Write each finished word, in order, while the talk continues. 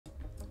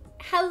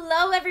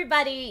Hello,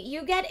 everybody.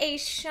 You get a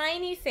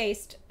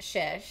shiny-faced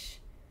shish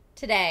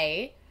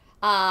today.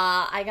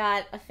 I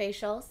got a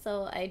facial,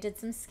 so I did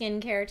some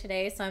skincare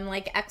today, so I'm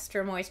like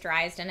extra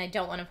moisturized, and I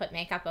don't want to put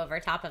makeup over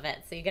top of it.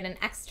 So you get an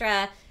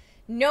extra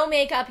no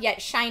makeup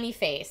yet shiny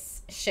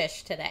face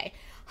shish today.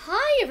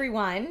 Hi,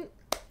 everyone.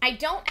 I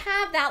don't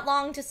have that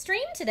long to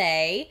stream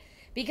today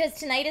because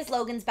tonight is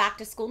Logan's back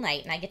to school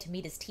night, and I get to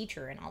meet his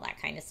teacher and all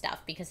that kind of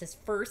stuff because his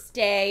first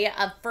day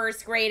of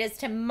first grade is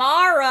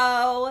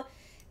tomorrow.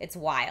 It's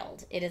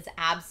wild. It is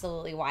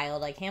absolutely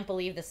wild. I can't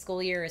believe the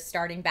school year is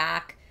starting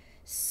back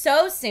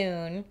so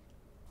soon.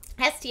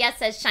 STS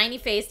says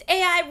shiny-faced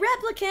AI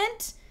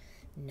replicant.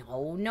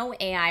 No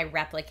AI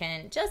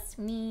replicant. Just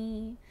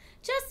me.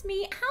 Just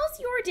me. How's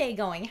your day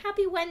going?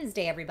 Happy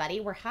Wednesday, everybody.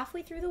 We're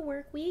halfway through the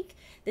work week.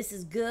 This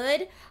is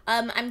good.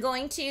 I'm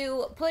going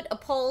to put a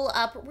poll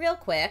up real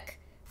quick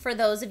for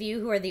those of you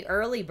who are the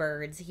early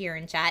birds here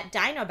in chat.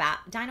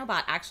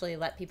 Dinobot actually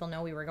let people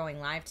know we were going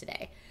live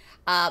today.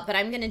 But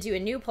I'm going to do a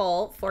new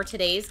poll for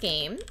today's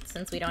game,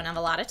 since we don't have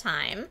a lot of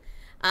time.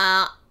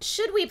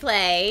 Should we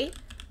play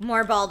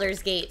more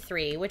Baldur's Gate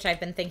 3, which I've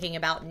been thinking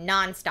about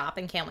nonstop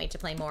and can't wait to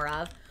play more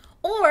of,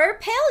 or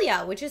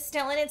Palia, which is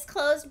still in its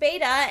closed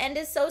beta and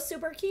is so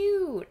super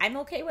cute? I'm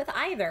okay with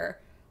either.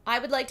 I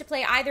would like to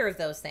play either of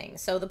those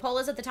things. So the poll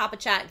is at the top of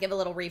chat. Give a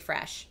little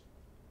refresh.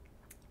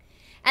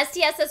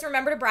 STS says,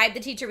 remember to bribe the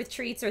teacher with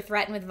treats or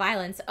threaten with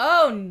violence.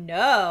 Oh,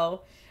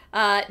 no.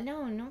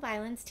 No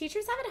violence.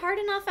 Teachers have it hard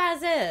enough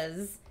as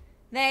is.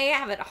 They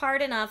have it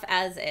hard enough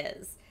as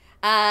is.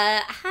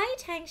 Hi,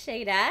 Tank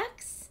Shade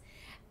X.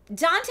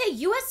 Dante,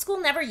 U.S. school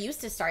never used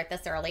to start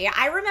this early.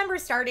 I remember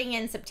starting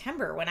in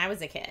September when I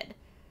was a kid.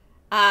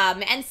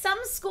 And some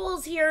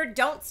schools here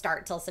don't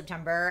start till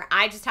September.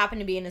 I just happen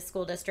to be in a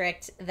school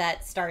district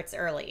that starts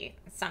early,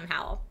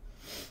 somehow.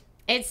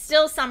 It's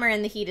still summer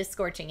and the heat is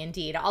scorching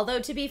indeed.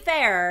 Although, to be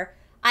fair,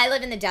 I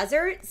live in the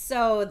desert,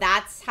 so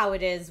that's how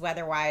it is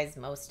weather-wise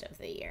most of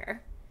the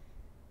year.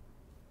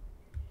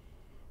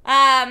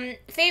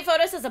 Fate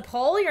Photo says, a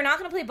poll? You're not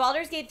going to play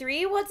Baldur's Gate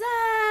 3? What's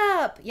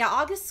up? Yeah,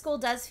 August school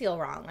does feel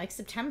wrong. Like,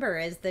 September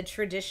is the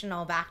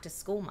traditional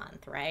back-to-school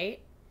month,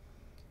 right?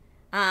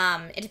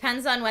 It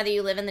depends on whether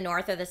you live in the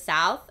north or the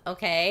south,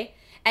 okay?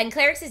 And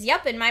Cleric says,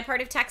 yep, in my part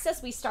of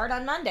Texas, we start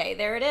on Monday.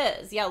 There it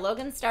is. Yeah,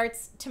 Logan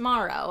starts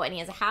tomorrow, and he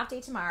has a half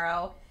day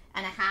tomorrow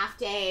and a half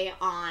day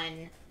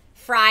on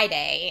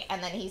Friday,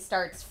 and then he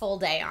starts full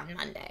day on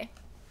Monday.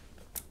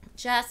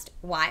 Just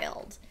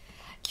wild.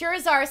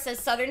 Curazar says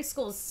southern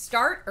schools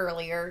start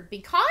earlier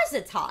because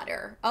it's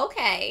hotter.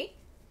 Okay.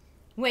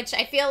 Which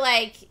I feel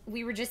like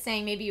we were just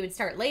saying maybe you would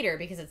start later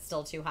because it's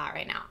still too hot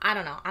right now. I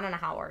don't know. I don't know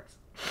how it works.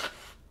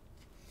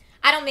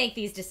 I don't make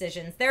these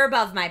decisions. They're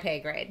above my pay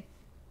grade.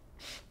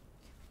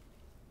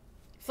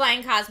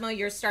 Flying Cosmo,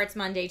 yours starts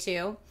Monday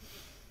too.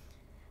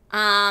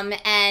 And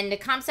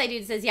Compsci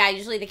Dude says, yeah,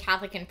 usually the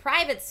Catholic and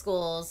private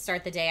schools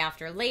start the day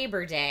after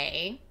Labor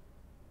Day.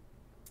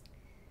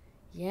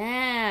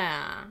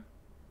 Yeah.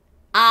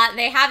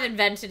 They have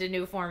invented a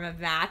new form of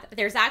math.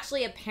 There's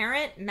actually a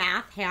parent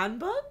math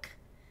handbook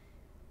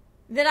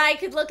that I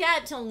could look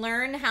at to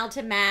learn how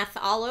to math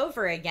all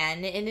over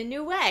again in a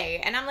new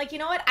way. And I'm like, you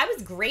know what? I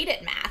was great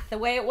at math the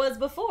way it was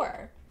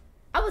before.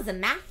 I was a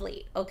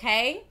mathlete,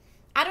 okay?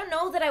 I don't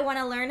know that I want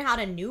to learn how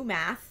to new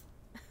math.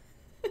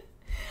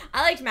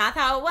 I liked math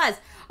how it was.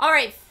 All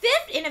right,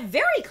 fifth in a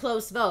very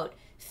close vote.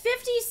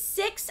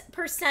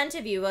 56%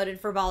 of you voted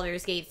for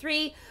Baldur's Gate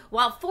 3,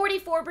 while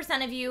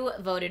 44% of you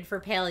voted for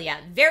Palia.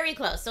 Very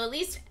close. So at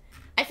least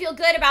I feel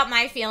good about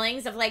my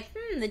feelings of like,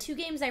 the two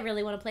games I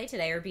really want to play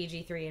today are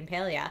BG3 and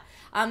Palia.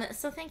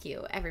 So thank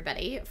you,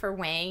 everybody, for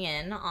weighing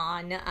in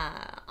on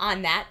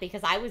that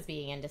because I was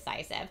being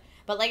indecisive.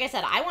 But like I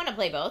said, I want to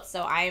play both,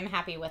 so I am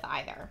happy with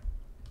either.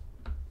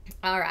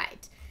 All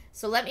right.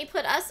 So let me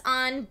put us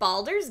on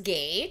Baldur's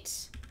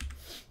Gate.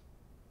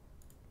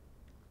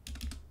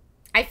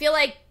 I feel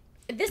like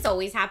this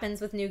always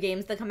happens with new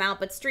games that come out,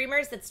 but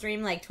streamers that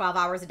stream like 12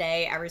 hours a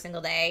day, every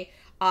single day,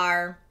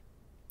 are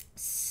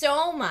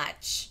so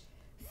much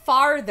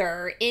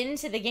farther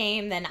into the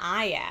game than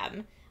I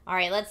am. All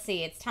right, let's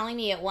see. It's telling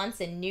me it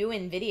wants a new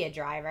NVIDIA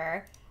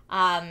driver.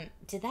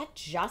 Did that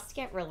just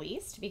get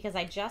released? Because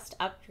I just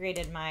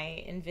upgraded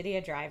my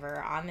NVIDIA driver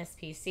on this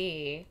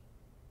PC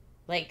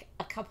like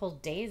a couple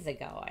days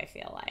ago, I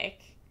feel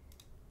like.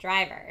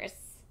 Drivers.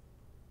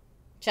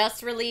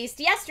 Just released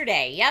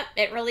yesterday. Yep,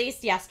 it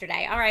released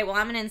yesterday. All right, well,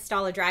 I'm going to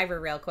install a driver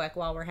real quick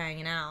while we're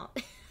hanging out.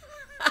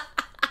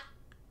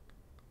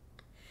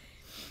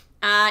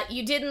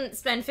 You didn't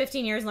spend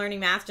 15 years learning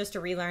math just to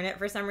relearn it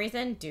for some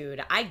reason?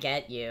 Dude, I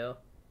get you.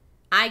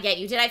 I get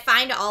you. Did I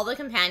find all the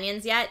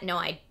companions yet? No,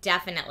 I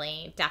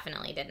definitely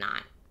did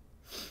not.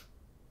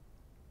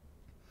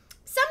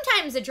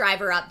 Sometimes a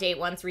driver update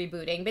once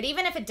rebooting, but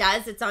even if it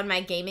does, it's on my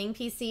gaming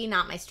PC,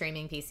 not my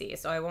streaming PC,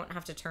 so I won't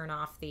have to turn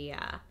off the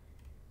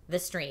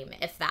stream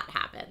if that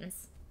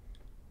happens.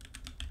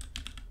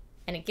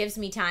 And it gives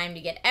me time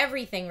to get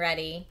everything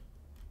ready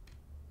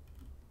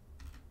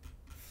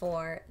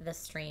for the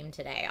stream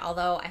today.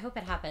 Although I hope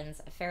it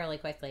happens fairly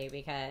quickly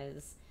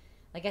because,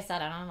 like I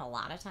said, I don't have a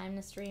lot of time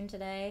to stream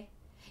today.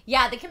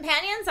 Yeah, the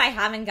companions I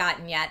haven't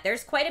gotten yet.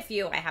 There's quite a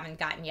few I haven't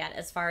gotten yet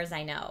as far as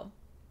I know.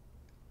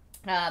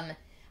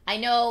 I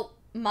know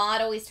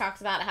Maud always talks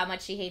about how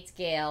much she hates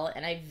Gale,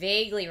 and I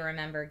vaguely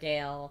remember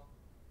Gale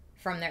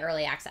from the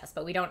early access,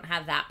 but we don't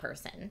have that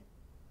person.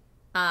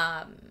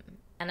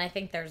 And I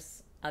think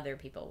there's other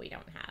people we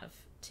don't have,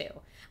 too.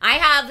 I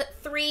have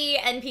 3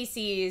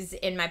 NPCs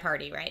in my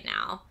party right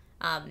now,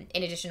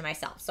 in addition to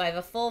myself. So I have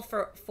a full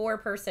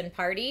 4-person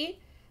party,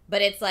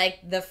 but it's like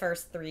the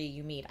first 3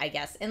 you meet, I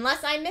guess.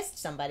 Unless I missed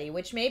somebody,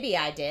 which maybe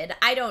I did.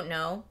 I don't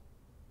know.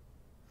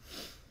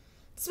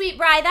 Sweet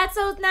Bri, that's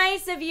so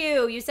nice of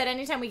you. You said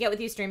anytime we get with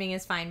you, streaming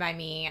is fine by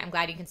me. I'm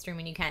glad you can stream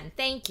when you can.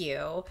 Thank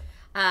you.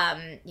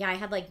 Yeah, I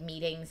had like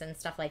meetings and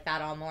stuff like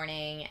that all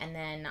morning, and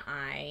then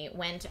I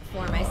went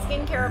for my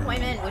skincare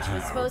appointment, which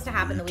was supposed to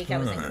happen the week I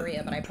was in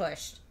Korea, but I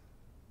pushed.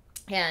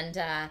 And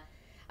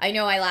I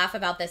know I laugh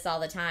about this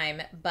all the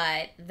time,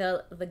 but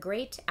the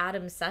great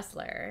Adam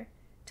Sessler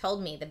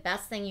told me the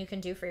best thing you can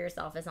do for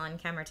yourself as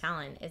on-camera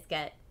talent is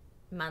get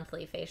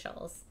monthly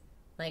facials,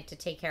 like to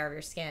take care of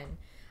your skin.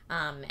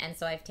 And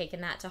so I've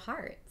taken that to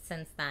heart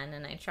since then,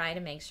 and I try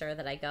to make sure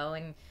that I go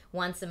and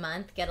once a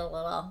month get a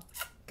little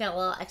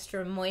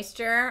extra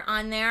moisture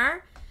on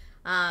there,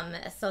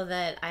 so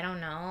that, I don't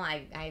know,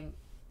 I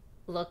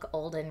look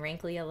old and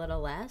wrinkly a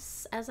little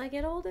less as I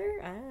get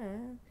older.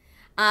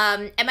 Am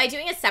I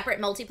doing a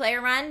separate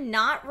multiplayer run?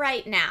 Not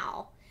right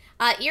now.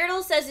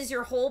 Eardle says, is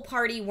your whole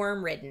party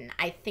worm-ridden?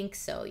 I think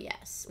so,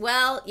 yes.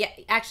 Well, yeah,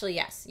 actually,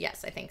 yes.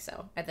 Yes, I think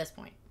so at this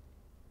point.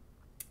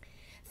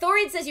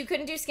 Thoried says you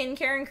couldn't do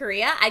skincare in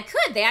Korea. I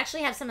could. They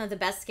actually have some of the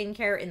best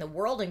skincare in the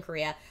world in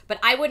Korea, but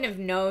I wouldn't have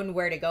known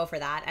where to go for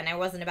that, and I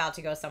wasn't about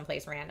to go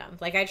someplace random.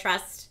 Like, I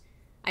trust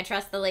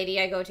the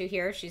lady I go to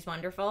here. She's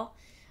wonderful.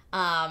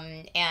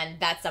 And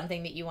that's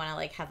something that you want to,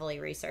 like, heavily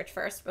research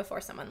first before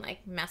someone,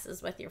 like,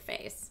 messes with your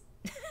face.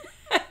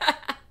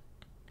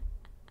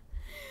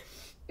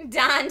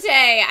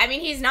 Dante, I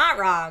mean, he's not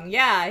wrong.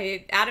 Yeah,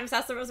 Adam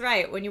Sessler was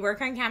right. When you work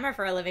on camera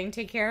for a living,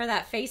 take care of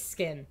that face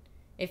skin,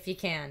 if you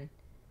can.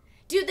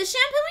 Dude, the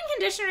shampoo and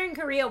conditioner in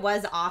Korea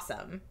was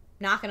awesome.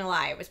 Not gonna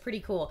lie, it was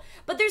pretty cool.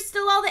 But there's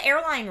still all the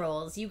airline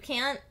rules. You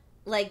can't,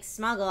 like,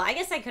 smuggle. I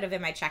guess I could have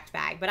in my checked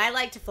bag, but I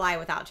like to fly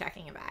without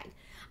checking a bag.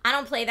 I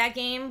don't play that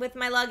game with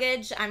my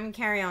luggage. I'm a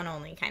carry-on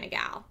only kind of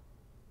gal.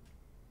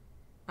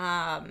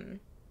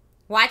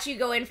 Watch you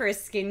go in for a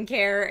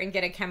skincare and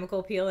get a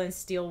chemical peel and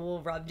steel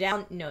wool rub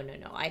down. No,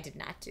 I did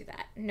not do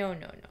that. No.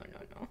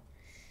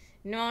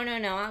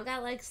 No, I've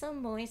got, like,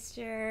 some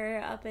moisture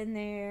up in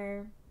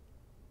there.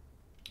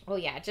 Oh,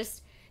 yeah,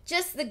 just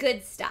the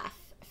good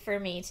stuff for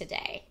me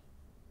today.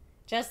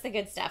 Just the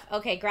good stuff.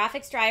 Okay,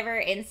 graphics driver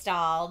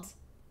installed.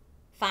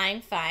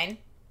 Fine.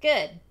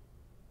 Good.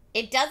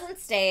 It doesn't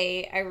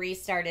say a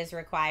restart is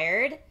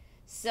required,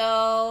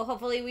 so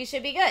hopefully we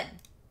should be good.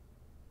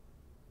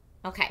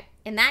 Okay,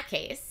 in that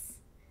case,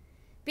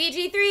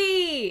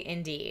 BG3,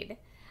 indeed.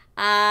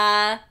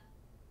 Let's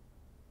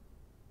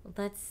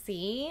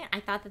see.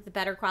 I thought that the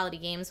better quality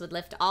games would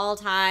lift all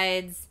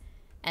tides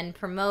and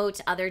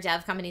promote other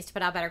dev companies to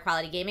put out better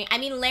quality gaming. I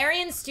mean,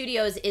 Larian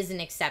Studios is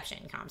an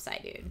exception,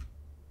 ComSci dude.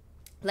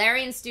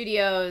 Larian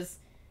Studios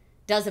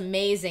does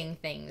amazing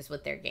things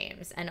with their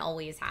games and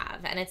always have.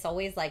 And it's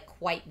always, like,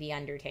 quite the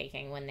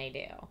undertaking when they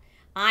do.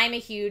 I'm a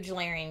huge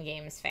Larian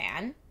Games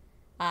fan.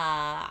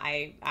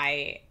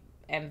 I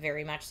am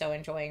very much so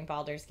enjoying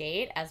Baldur's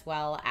Gate as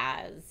well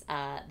as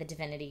the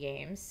Divinity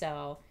games.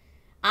 So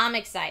I'm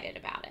excited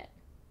about it.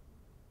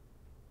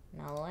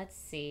 Now, let's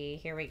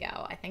see. Here we go.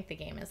 I think the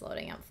game is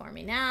loading up for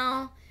me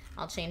now.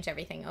 I'll change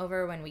everything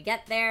over when we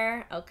get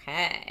there.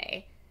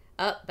 Okay.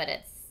 Oh, but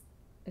it's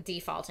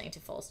defaulting to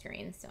full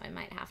screen, so I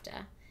might have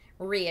to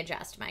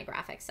readjust my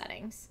graphics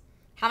settings.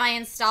 Have I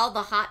installed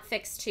the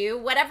hotfix 2?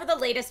 Whatever the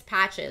latest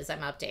patch is,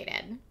 I'm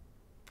updated.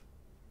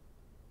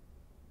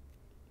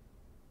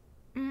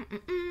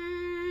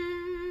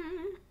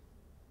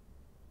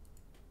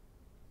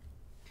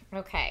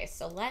 Okay,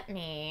 so let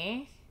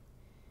me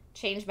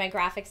change my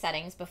graphic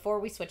settings before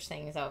we switch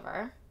things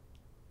over,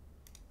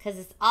 because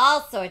it's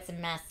all sorts of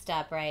messed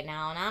up right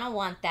now, and I don't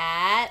want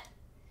that.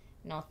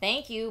 No,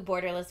 thank you.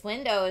 Borderless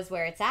window is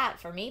where it's at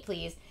for me,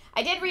 please.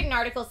 I did read an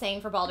article saying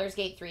for Baldur's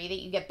Gate 3 that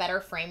you get better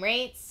frame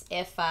rates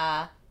if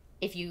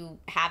you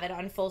have it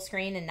on full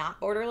screen and not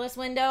borderless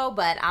window,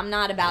 but I'm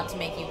not about to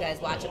make you guys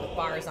watch it with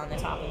bars on the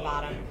top and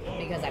bottom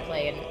because I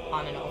play it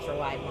on an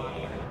ultra-wide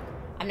monitor.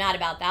 I'm not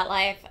about that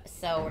life,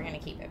 so we're going to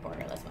keep it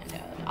borderless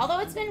windowed. Although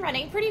it's been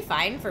running pretty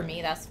fine for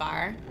me thus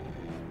far.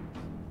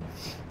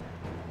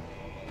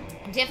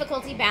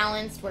 Difficulty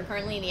balanced. We're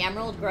currently in the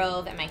Emerald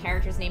Grove, and my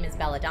character's name is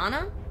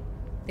Belladonna.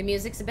 The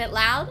music's a bit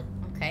loud.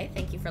 Okay,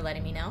 thank you for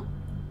letting me know.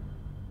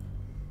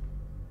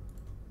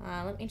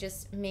 Let me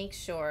just make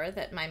sure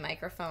that my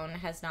microphone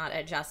has not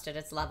adjusted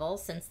its level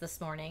since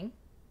this morning.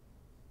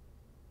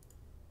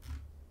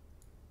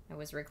 I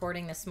was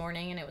recording this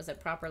morning, and it was at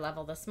proper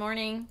level this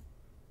morning.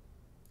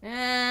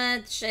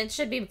 It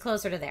should be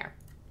closer to there.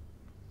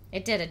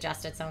 It did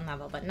adjust its own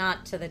level, but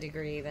not to the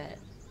degree that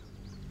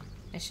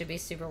I should be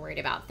super worried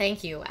about.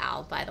 Thank you,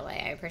 Al, by the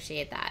way. I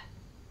appreciate that.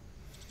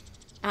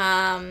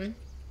 Hi,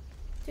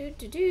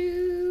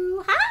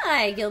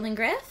 Gilman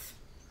Griff.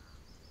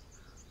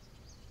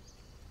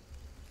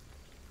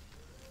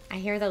 I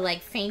hear the,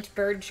 like, faint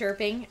bird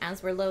chirping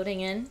as we're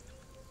loading in.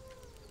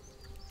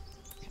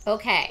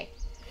 Okay.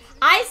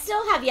 I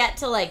still have yet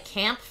to, like,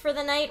 camp for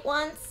the night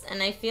once,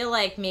 and I feel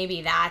like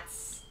maybe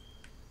that's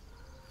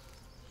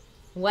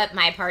what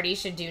my party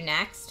should do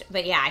next.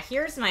 But yeah,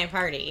 here's my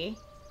party.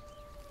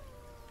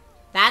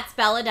 That's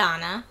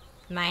Belladonna,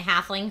 my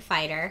halfling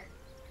fighter.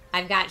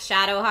 I've got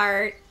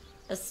Shadowheart,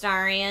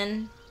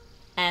 Astarion,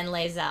 and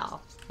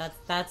Laezel.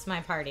 That's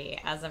my party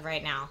as of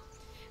right now.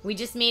 We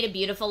just made a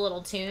beautiful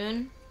little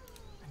tune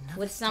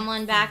with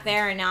someone back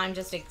there, and now I'm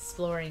just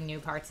exploring new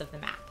parts of the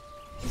map.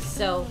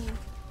 So...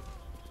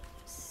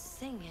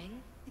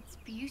 Singing? It's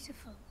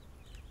beautiful.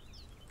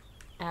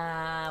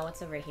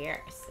 What's over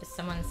here? Is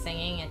someone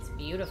singing? It's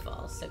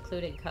beautiful.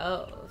 Secluded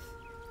Cove.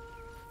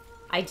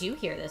 I do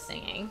hear the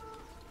singing.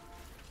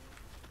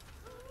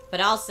 But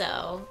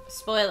also,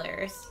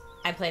 spoilers,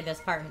 I played this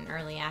part in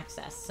early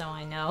access, so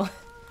I know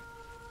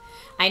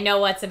I know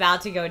what's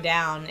about to go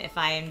down if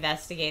I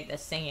investigate the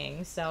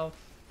singing, so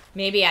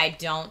maybe I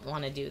don't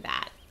want to do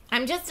that.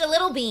 I'm just a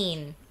little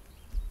bean.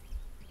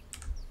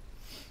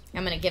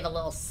 I'm gonna give a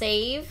little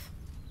save.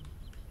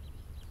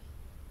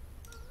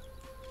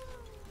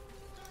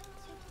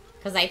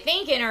 Because I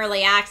think in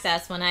early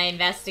access, when I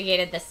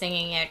investigated the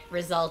singing, it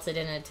resulted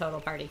in a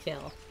total party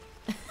kill.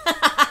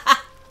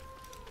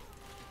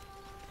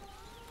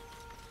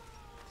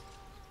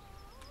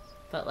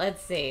 But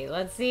let's see.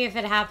 Let's see if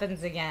it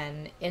happens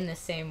again in the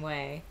same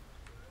way.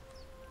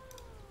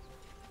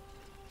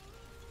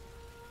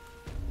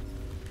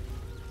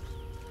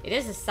 It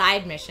is a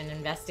side mission,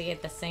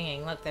 investigate the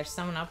singing. Look, there's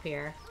someone up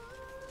here.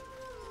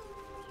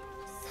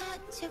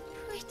 Such a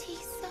pretty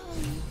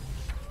song.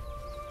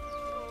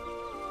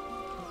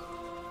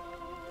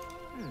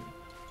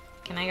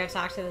 Can I go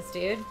talk to this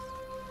dude?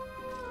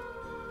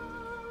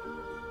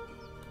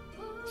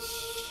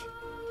 Shh.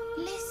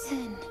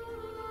 Listen.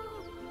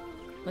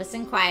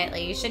 Listen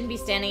quietly. You shouldn't be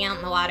standing out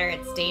in the water.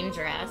 It's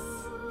dangerous.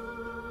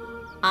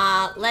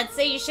 Let's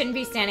say you shouldn't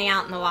be standing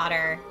out in the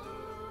water.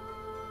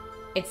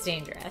 It's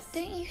dangerous.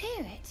 Don't you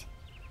hear it?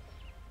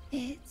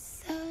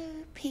 It's so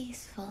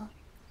peaceful.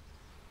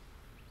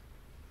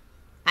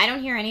 I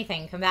don't hear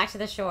anything. Come back to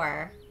the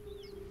shore.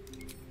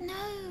 No.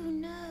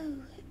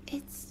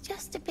 It's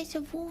just a bit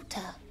of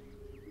water.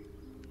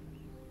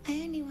 I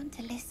only want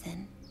to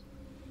listen.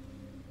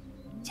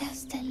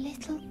 Just a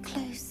little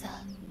closer.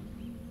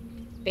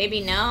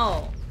 Baby,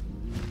 no.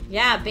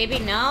 Yeah, baby,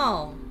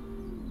 no.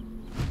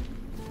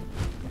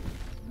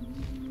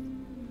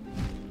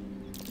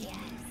 Yes,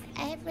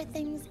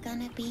 everything's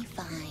gonna be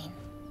fine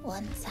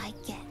once I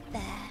get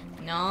there.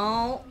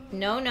 No.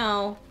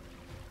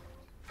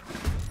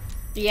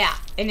 Yeah,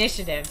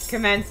 initiative.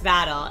 Commence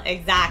battle.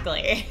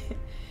 Exactly.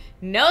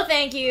 No,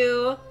 thank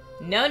you.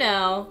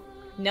 No.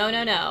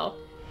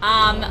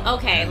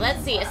 Okay,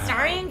 let's see.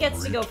 Astarion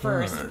gets to go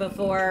first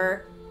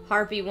before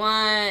Harpy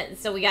 1.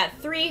 So we got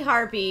 3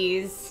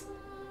 Harpies,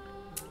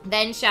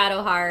 then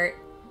Shadowheart,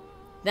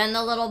 then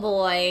the little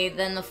boy,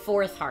 then the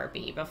 4th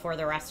Harpy before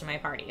the rest of my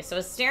party. So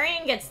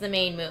Astarion gets the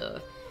main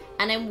move.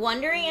 And I'm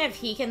wondering if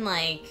he can,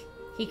 like,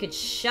 he could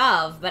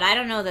shove, but I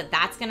don't know that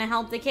that's going to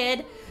help the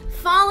kid.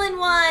 Fallen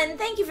One,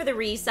 thank you for the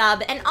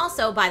resub. And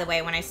also, by the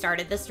way, when I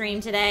started the stream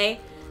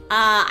today,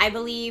 I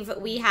believe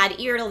we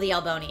had Earl the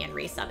Elbonian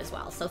resub as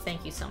well. So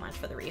thank you so much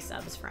for the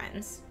resubs,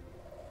 friends.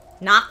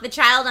 Knock the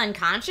child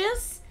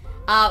unconscious?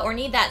 Or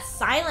need that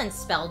silence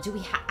spell. Do we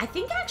have... I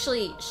think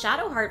actually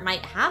Shadowheart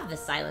might have the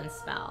silence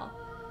spell.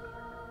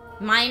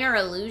 Minor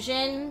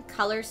illusion,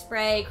 color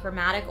spray,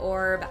 chromatic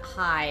orb,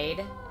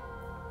 hide.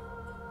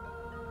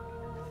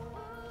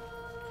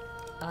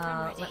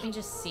 Let me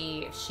just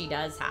see if she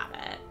does have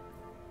it.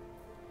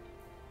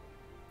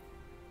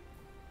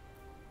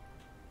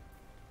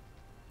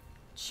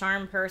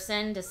 Charm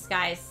person,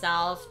 disguise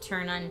self,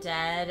 turn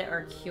undead,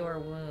 or cure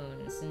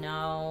wounds.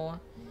 No.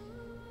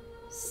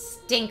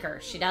 Stinker.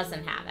 She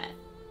doesn't have it.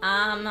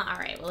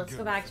 Alright, well, let's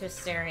go back to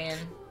Astarion.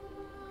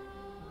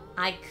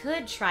 I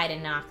could try to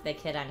knock the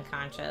kid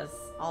unconscious,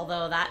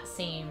 although that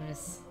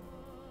seems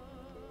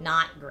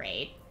not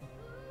great.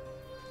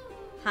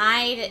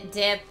 Hide,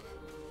 dip,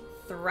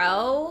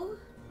 throw,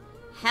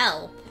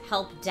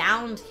 help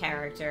downed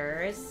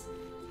characters.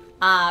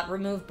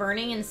 Remove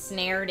burning,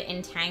 ensnared,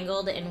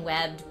 entangled,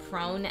 enwebbed,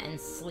 prone,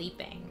 and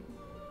sleeping.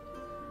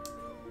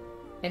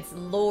 It's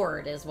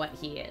Lord is what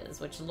he is,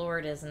 which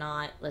Lord is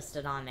not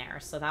listed on there,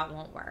 so that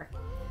won't work.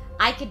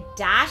 I could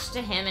dash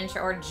to him and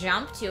or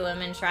jump to him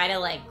and try to,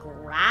 like,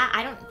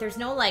 grab. There's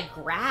no, like,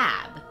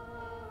 grab.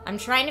 I'm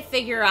trying to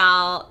figure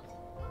out.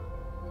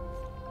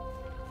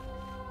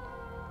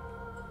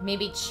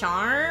 Maybe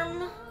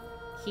charm?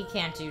 He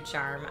can't do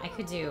charm. I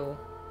could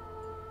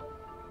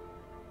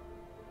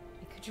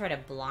try to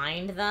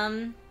blind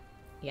them.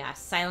 Yeah,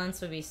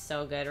 silence would be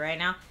so good right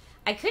now.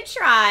 I could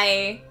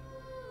try...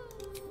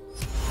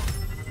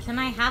 Can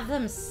I have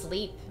them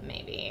sleep,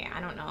 maybe? I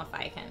don't know if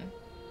I can.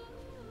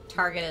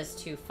 Target is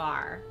too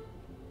far.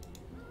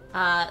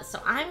 So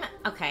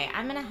okay,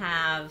 I'm gonna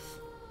have...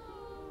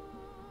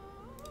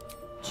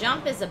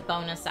 Jump is a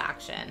bonus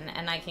action,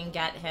 and I can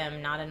get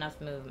him not enough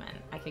movement.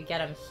 I could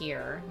get him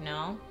here,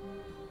 no?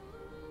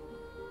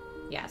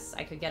 Yes,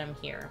 I could get him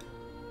here.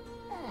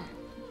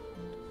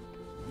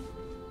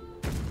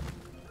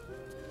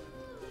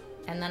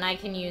 And then I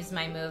can use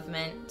my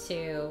movement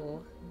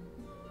to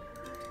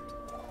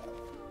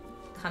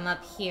come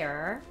up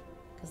here,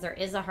 because there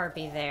is a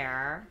harpy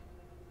there.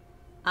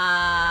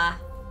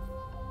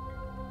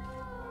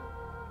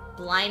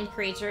 Blind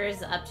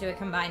creatures up to a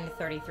combined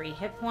 33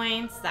 hit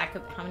points. That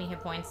could, how many hit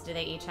points do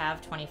they each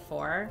have?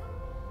 24.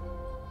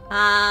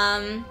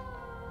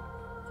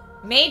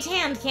 Mage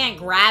Hand can't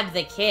grab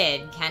the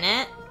kid, can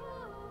it?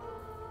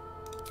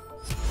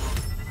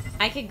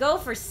 I could go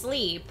for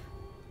sleep,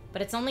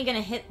 but it's only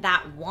gonna hit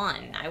that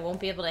one. I won't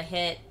be able to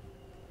hit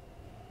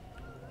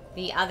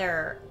the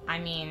other. I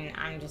mean,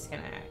 I'm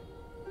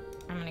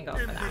gonna go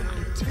for that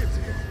one.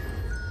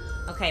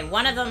 Okay,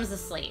 one of them's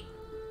asleep.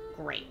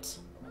 Great.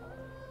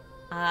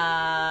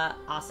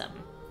 Awesome.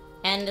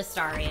 End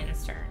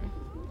Astarion's turn.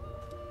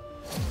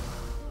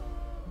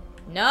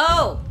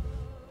 No!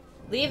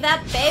 Leave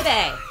that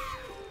baby!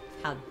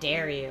 How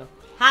dare you.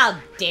 How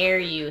dare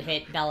you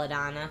hit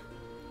Belladonna.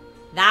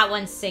 That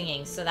one's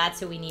singing, so that's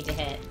who we need to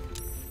hit.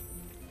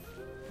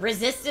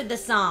 Resisted the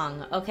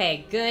song.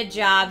 Okay, good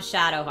job,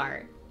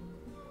 Shadowheart.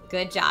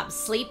 Good job.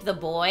 Sleep the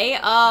boy?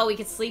 Oh, we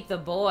could sleep the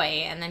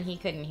boy, and then he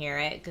couldn't hear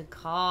it. Good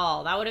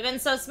call. That would have been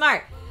so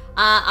smart.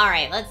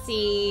 Alright, let's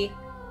see.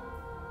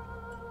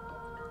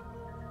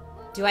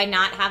 Do I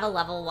not have a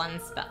level 1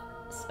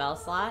 spell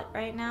slot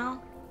right now?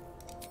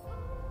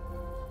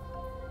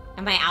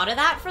 Am I out of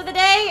that for the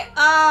day?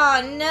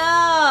 Oh,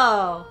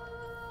 no!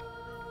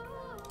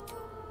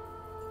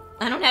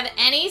 I don't have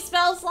any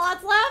spell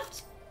slots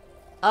left?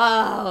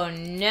 Oh,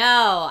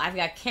 no. I've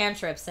got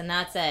cantrips, and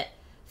that's it.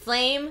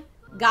 Flame,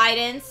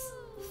 Guidance,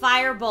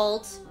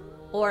 Firebolt,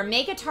 or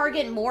make a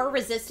target more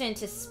resistant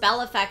to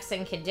spell effects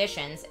and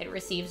conditions. It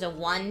receives a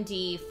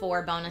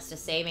 1d4 bonus to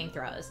saving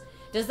throws.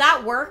 Does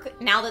that work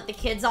now that the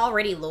kid's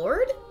already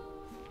lured?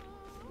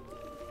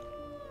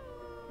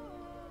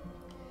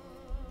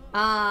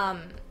 Yeah,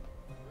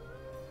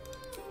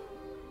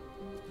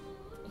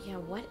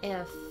 what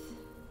if...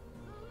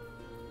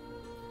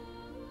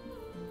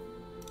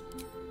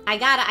 I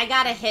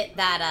gotta hit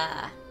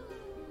that,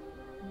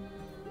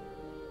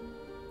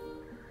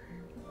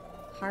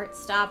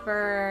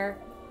 Heartstopper.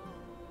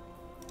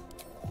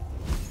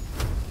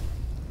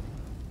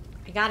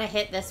 I gotta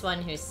hit this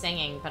one who's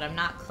singing, but I'm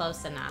not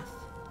close enough.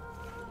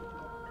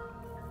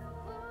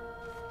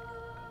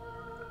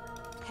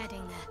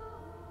 Heading there.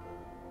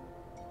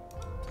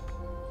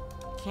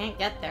 Can't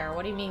get there.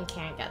 What do you mean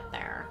can't get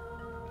there?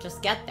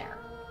 Just get there.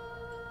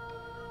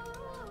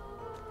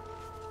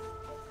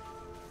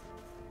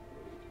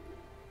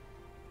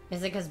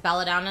 Is it because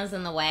Belladonna's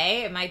in the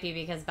way? It might be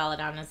because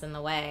Belladonna's in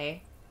the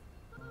way.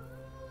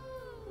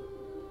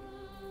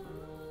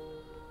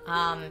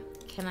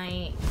 Can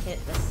I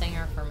hit the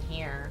singer from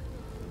here?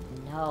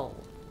 No.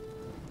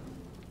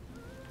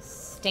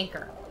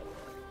 Stinker.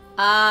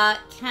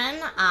 Can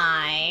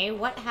I...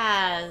 What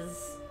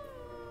has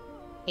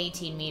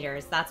 18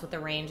 meters? That's what the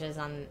range is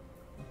on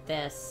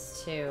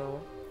this, too.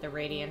 The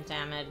radiant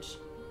damage.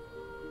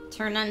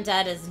 Turn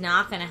Undead is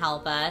not gonna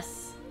help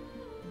us.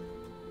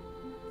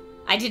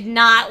 I did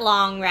not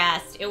long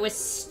rest. It was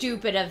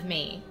stupid of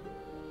me.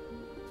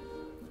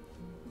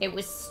 It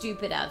was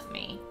stupid of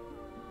me.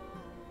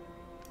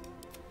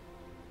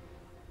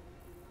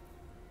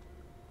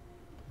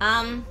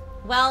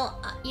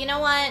 Well, you know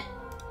what?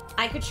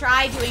 I could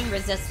try doing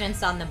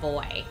resistance on the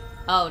boy.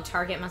 Oh,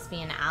 target must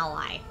be an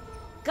ally.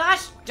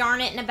 Gosh darn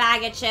it in a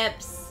bag of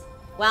chips.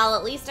 Well,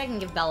 at least I can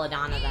give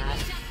Belladonna that.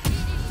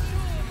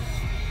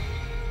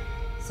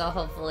 So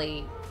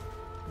hopefully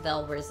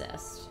they'll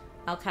resist.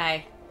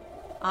 Okay.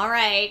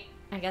 Alright.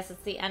 I guess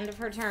it's the end of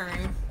her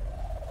turn.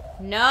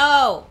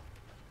 No!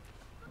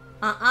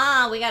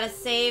 We gotta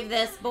save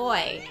this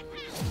boy.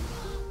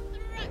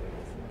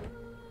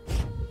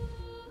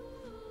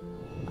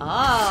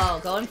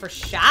 Oh, going for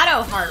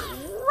Shadowheart.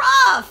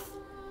 Rough!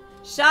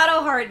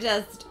 Shadowheart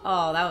just...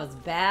 Oh, that was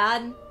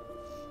bad.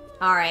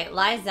 Alright,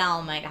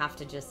 laezel might have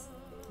to just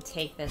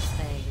take this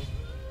thing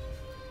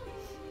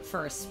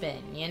for a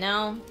spin, you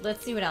know?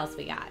 Let's see what else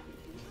we got.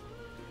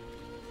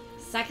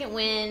 Second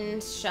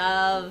wind,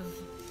 shove.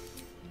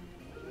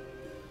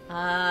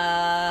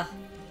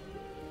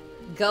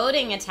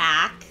 Goading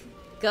attack.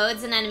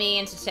 Goads an enemy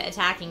into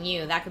attacking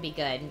you. That could be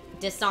good.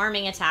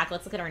 Disarming attack.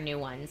 Let's look at our new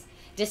ones.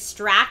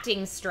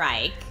 Distracting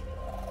strike.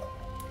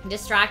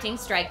 Distracting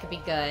strike could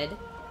be good.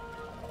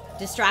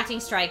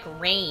 Distracting strike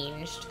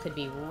ranged could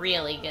be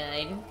really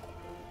good.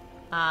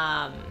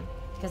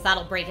 Because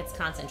that'll break its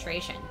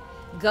concentration.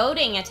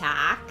 Goading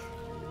attack.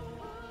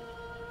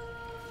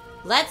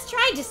 Let's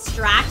try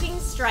distracting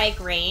strike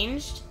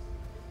ranged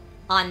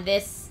on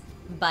this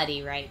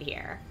buddy right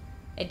here.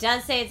 It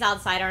does say it's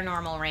outside our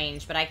normal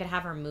range, but I could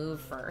have her move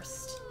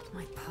first.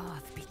 My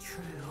path be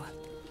true.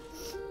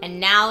 And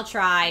now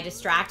try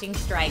distracting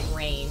strike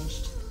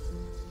ranged.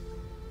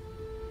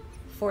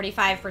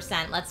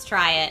 45%. Let's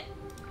try it.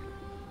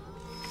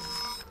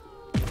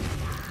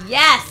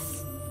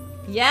 Yes!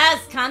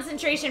 Yes!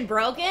 Concentration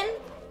broken?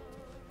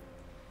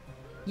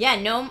 Yeah,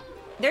 no...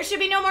 There should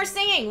be no more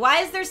singing.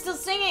 Why is there still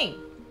singing?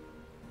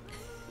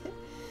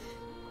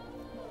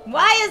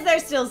 Why is there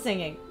still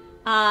singing?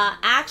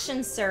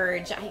 Action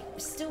surge. I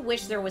still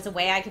wish there was a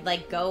way I could,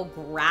 like, go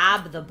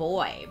grab the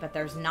boy, but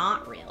there's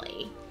not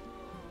really.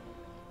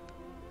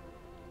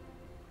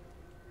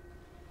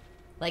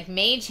 Like,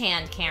 Mage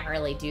Hand can't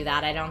really do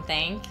that, I don't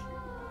think.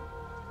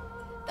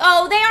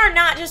 Oh, they are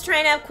not just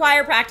trying to have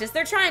choir practice.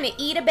 They're trying to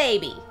eat a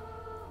baby.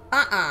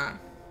 Uh-uh.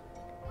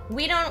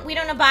 We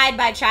don't abide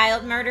by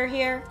child murder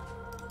here.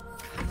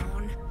 Come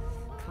on.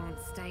 Can't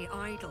stay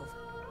idle.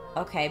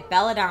 Okay,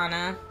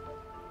 Belladonna.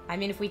 I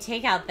mean, if we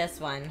take out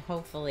this one,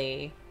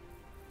 hopefully,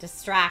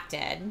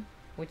 distracted,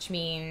 which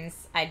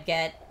means I'd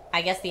get,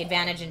 I guess the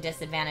advantage and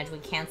disadvantage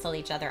would cancel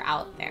each other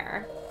out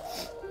there.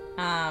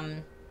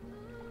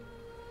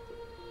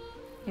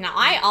 Now,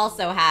 I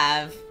also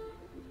have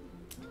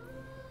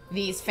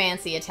these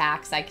fancy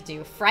attacks I could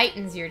do.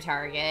 Frightens your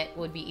target,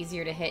 would be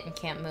easier to hit and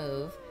can't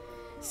move.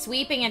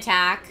 Sweeping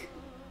attack,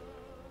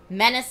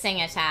 menacing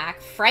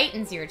attack,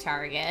 frightens your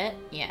target,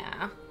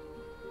 yeah.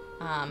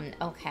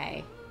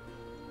 Okay.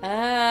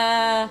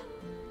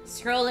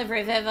 Scroll of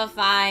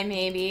Revivify,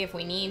 maybe, if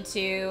we need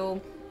to.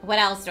 What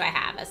else do I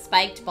have? A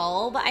spiked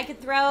bulb I could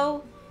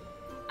throw?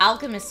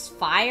 Alchemist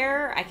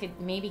Fire? I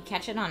could maybe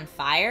catch it on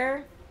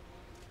fire?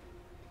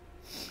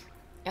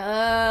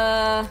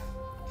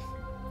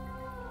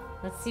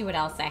 Let's see what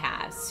else I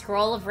have.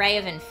 Scroll of Ray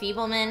of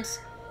Enfeeblement.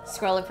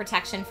 Scroll of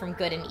Protection from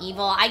Good and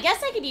Evil. I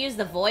guess I could use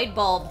the Void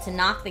Bulb to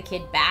knock the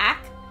kid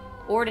back.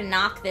 Or to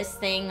knock this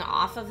thing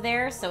off of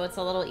there so it's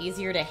a little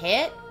easier to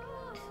hit.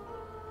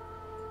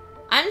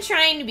 I'm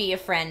trying to be a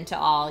friend to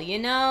all, you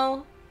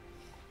know?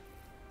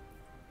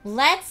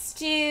 Let's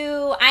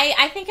do...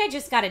 I think I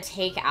just gotta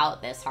take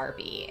out this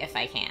harpy, if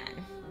I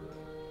can.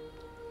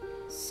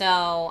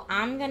 So,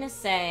 I'm gonna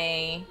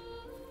say...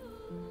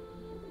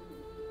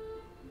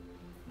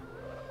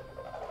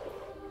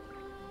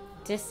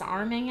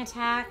 Disarming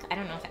attack? I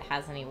don't know if it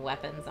has any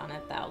weapons on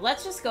it, though.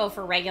 Let's just go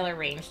for regular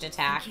ranged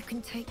attack. You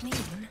can take me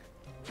on.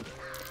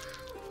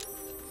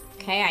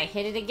 Okay, I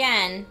hit it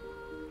again.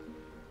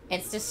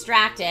 It's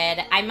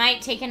distracted. I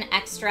might take an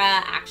extra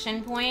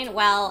action point.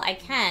 Well, I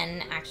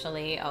can,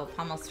 actually. Oh,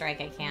 Pummel Strike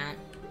I can't,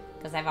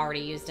 because I've already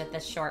used it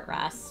this short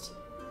rest.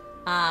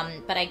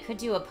 But I could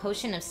do a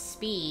Potion of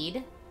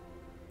Speed,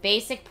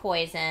 Basic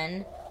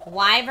Poison,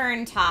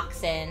 Wyvern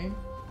Toxin,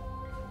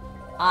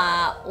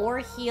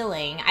 or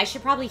Healing. I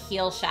should probably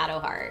heal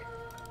Shadowheart.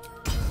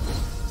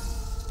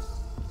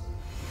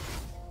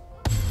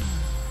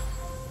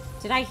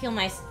 Did I heal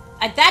my...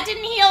 that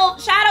didn't heal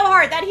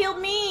Shadowheart! That healed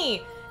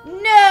me!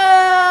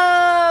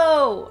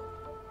 No!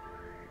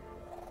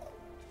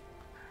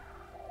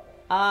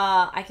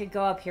 I could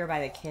go up here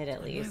by the kid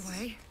at least. No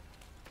way.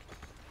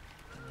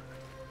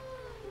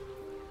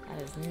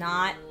 That is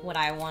not what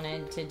I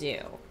wanted to do.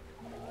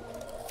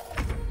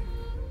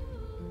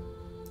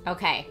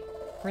 Okay.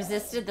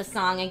 Resisted the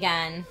song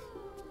again.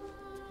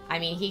 I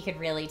mean, he could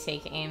really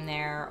take aim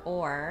there,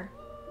 or...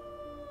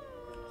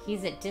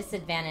 He's at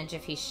disadvantage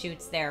if he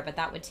shoots there, but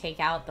that would take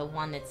out the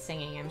one that's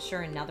singing. I'm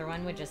sure another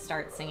one would just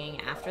start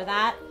singing after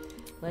that.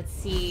 Let's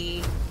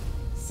see.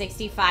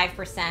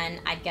 65%.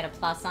 I'd get a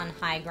plus on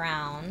high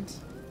ground.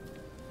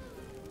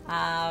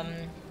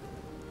 I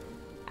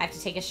have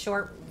to take a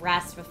short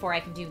rest before I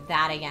can do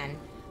that again.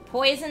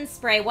 Poison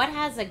Spray. What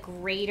has a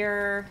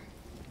greater...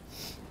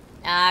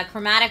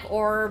 Chromatic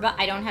Orb.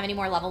 I don't have any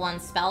more level 1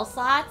 spell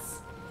slots.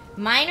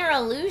 Minor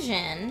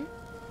Illusion.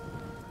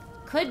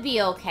 Could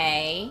be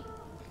okay.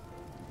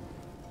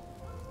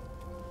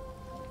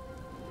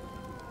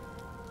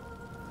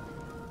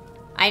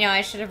 I know,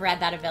 I should have read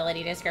that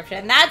ability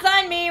description. That's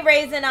on me,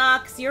 Raisin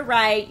Ox. You're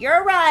right.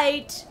 You're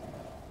right.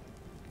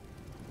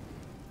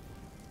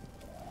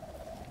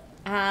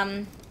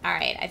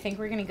 Alright. I think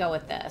we're gonna go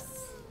with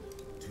this.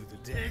 To the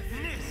death.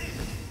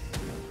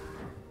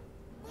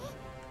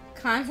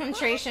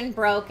 Concentration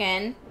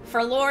broken.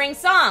 Forluring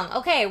Song.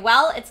 Okay,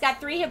 well, it's got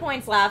 3 hit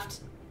points left.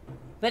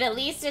 But at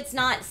least it's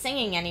not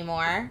singing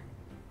anymore.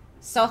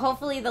 So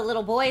hopefully the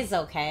little boy's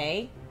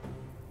okay.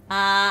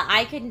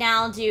 I could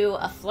now do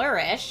a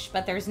flourish,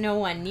 but there's no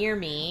one near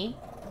me.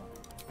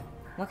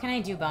 What can I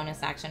do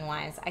bonus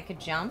action-wise? I could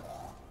jump.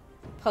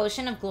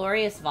 Potion of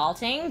Glorious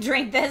Vaulting.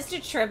 Drink this to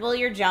triple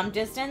your jump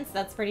distance.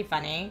 That's pretty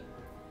funny.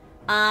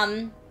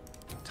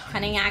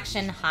 Cunning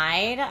action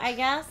hide, I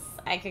guess.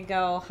 I could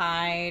go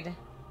hide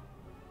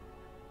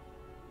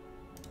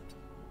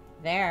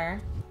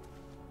there.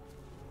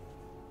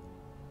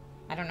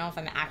 I don't know if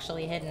I'm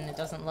actually hidden. It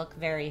doesn't look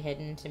very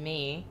hidden to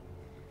me.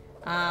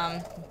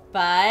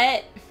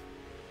 But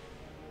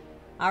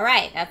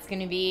Alright, that's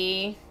going to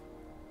be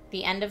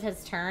the end of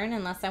his turn,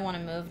 unless I want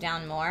to move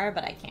down more,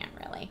 but I can't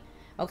really.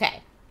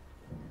 Okay.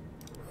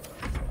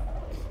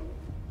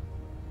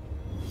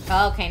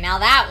 Okay, now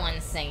that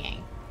one's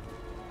singing.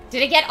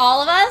 Did it get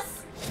all of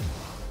us?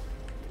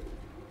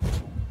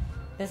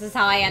 This is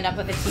how I end up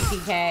with a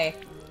TPK.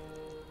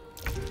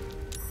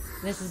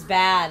 This is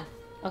bad.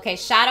 Okay,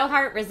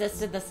 Shadowheart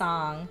resisted the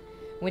song,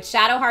 which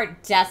Shadowheart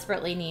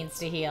desperately needs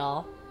to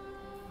heal.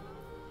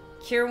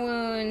 Cure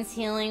wounds,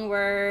 healing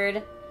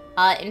word.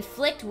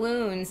 Inflict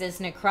wounds is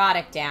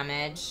necrotic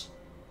damage.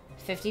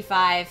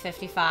 55,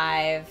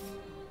 55.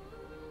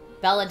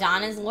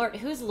 Belladonna's Lord.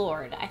 Who's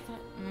Lord? I thought...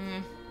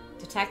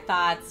 Detect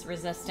thoughts,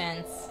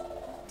 resistance,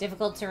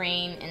 difficult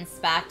terrain,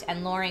 inspect,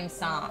 and luring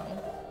song.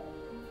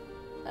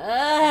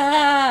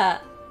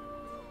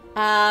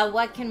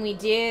 What can we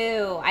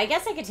do? I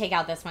guess I could take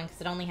out this one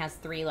because it only has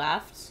 3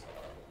 left.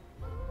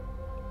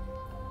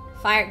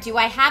 Fire. Do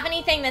I have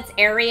anything that's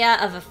area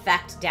of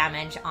effect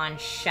damage on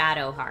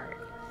Shadowheart?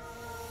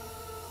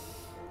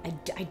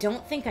 I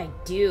don't think I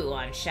do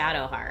on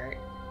Shadowheart.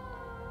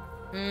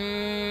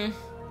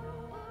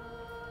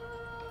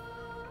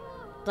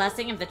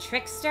 Blessing of the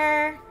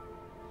Trickster.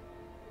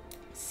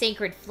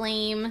 Sacred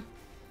Flame.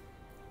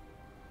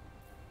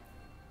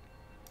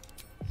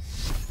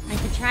 I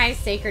could try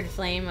Sacred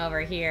Flame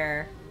over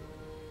here.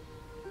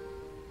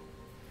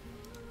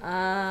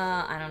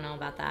 I don't know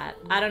about that.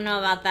 I don't know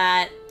about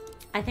that.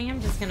 I think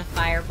I'm just gonna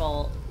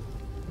Firebolt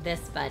this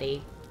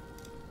buddy.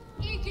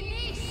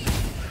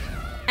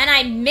 And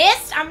I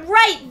missed? I'm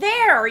right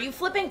there! Are you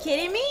flipping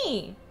kidding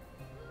me?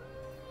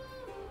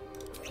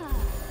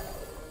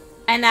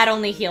 And that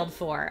only healed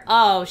 4.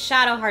 Oh,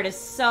 Shadowheart is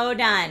so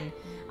done.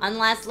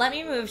 Unless, let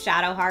me move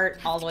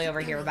Shadowheart all the way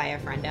over here by a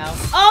friendo.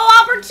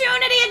 Oh,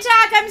 opportunity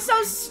attack! I'm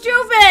so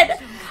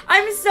stupid!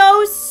 I'm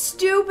so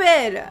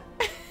stupid!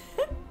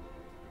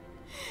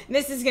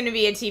 This is gonna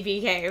be a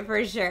TPK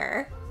for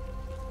sure.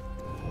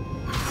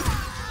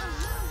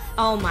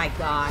 Oh my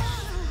gosh.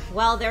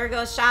 Well, there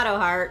goes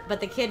Shadowheart,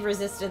 but the kid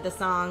resisted the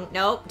song.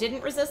 Nope,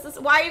 didn't resist this.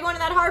 Why are you going to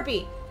that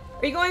harpy?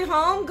 Are you going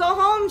home? Go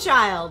home,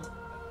 child.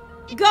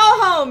 Go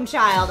home,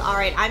 child. All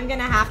right, I'm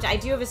gonna have to. I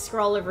do have a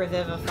scroll of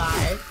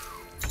Revivify.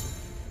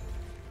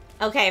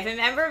 Okay, if a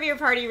member of your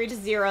party reaches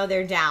 0,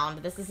 they're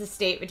downed. This is a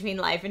state between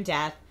life and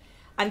death.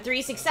 On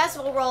 3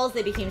 successful rolls,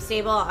 they became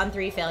stable. On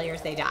 3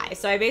 failures, they die.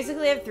 So I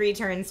basically have 3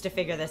 turns to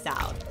figure this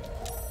out.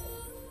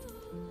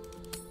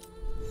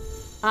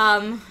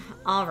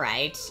 All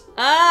right.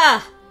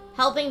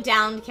 Helping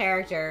downed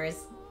characters.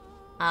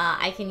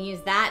 I can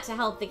use that to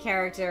help the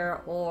character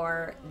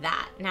or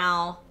that.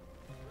 Now,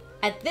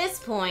 at this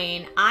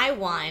point, I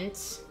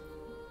want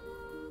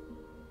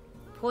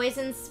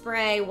poison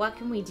spray. What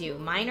can we do?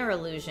 Minor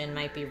illusion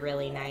might be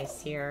really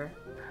nice here.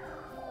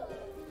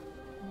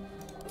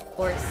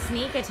 Or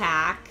sneak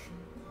attack.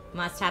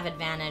 Must have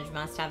advantage,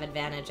 must have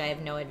advantage. I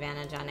have no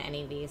advantage on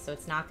any of these, so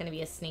it's not going to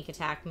be a sneak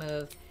attack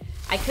move.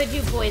 I could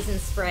do poison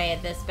spray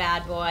at this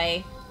bad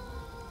boy.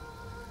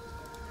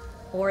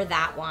 Or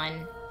that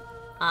one.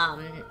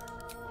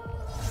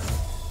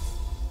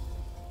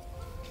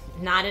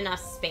 Not enough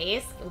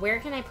space. Where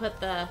can I put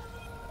the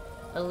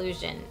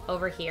illusion?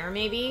 Over here,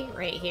 maybe?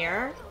 Right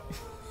here?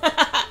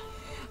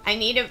 I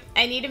need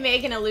to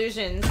make an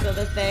illusion so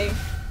that they...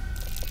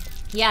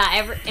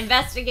 Yeah,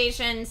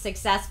 investigation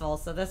successful,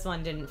 so this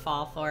one didn't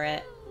fall for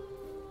it.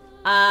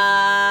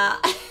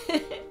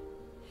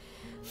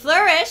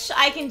 Flourish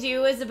I can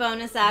do as a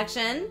bonus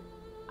action.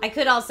 I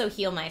could also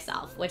heal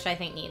myself, which I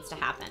think needs to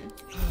happen.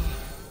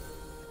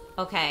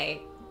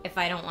 Okay, if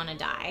I don't want to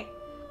die.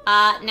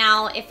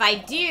 Now, if I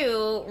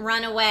do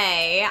run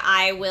away,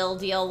 I will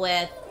deal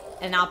with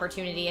an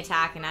opportunity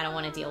attack, and I don't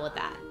want to deal with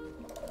that.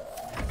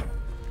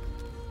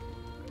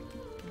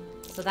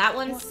 So that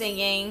one's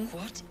singing.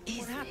 What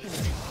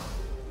happened?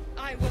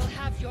 I will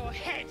have your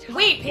head.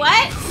 Wait,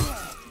 what?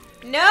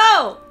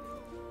 No!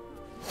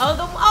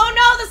 Oh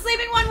no, the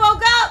sleeping one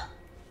woke up!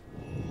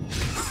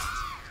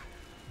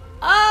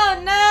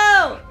 Oh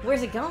no!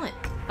 Where's it going?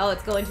 Oh,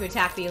 it's going to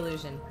attack the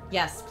illusion.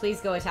 Yes, please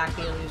go attack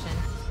the illusion.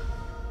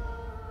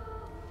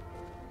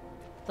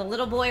 The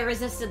little boy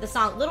resisted the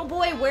song. Little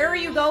boy, where are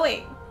you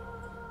going?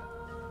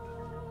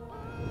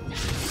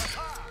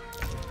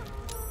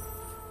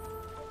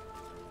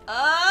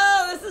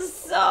 Oh, this is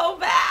so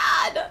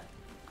bad.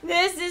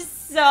 This is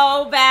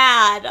so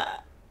bad.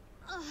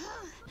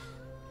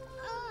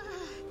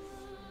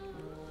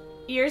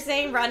 You're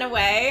saying run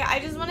away? I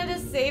just wanted to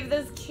save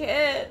this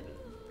kid.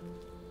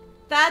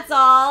 That's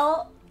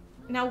all.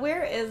 Now,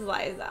 where is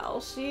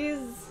laezel?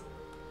 She's...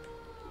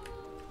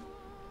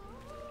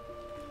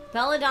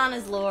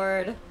 Belladonna's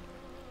Lord.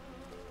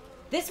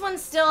 This one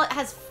still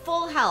has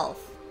full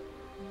health.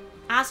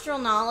 Astral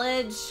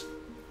Knowledge.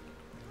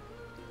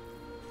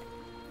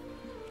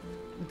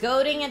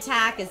 Goading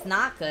attack is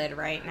not good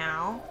right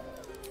now.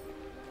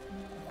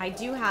 I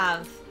do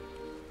have...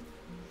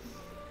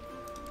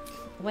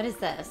 What is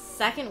this?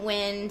 Second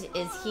Wind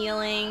is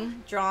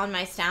healing. Draw on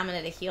my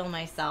stamina to heal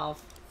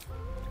myself.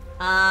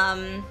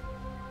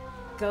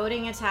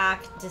 goading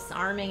attack,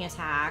 disarming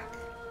attack,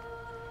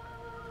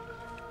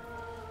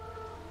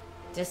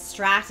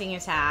 distracting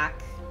attack.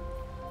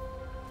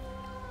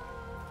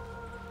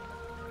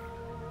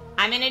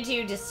 I'm gonna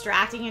do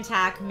distracting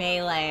attack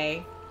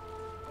melee.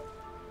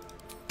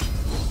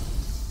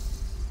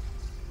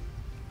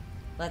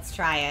 Let's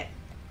try it.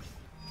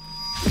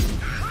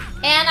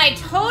 And I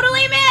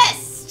totally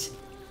missed!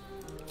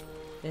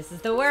 This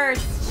is the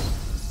worst.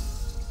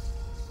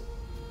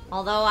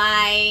 Although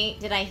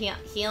did I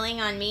healing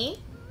on me?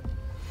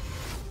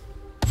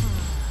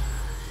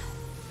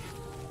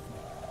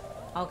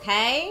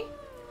 Okay.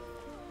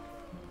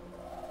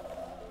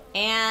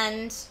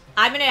 And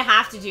I'm gonna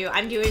have to do,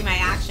 I'm doing my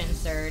action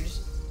surge.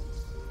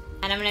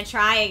 And I'm gonna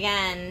try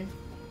again.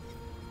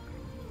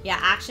 Yeah,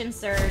 action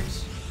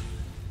surge.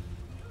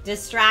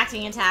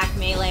 Distracting attack,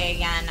 melee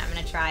again. I'm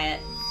gonna try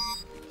it.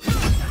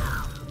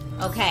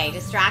 Okay,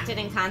 distracted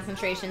and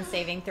concentration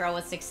saving throw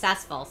was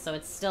successful, so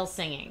it's still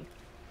singing.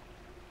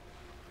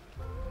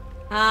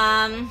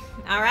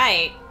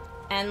 Alright.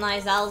 And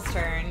Laezel's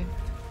turn.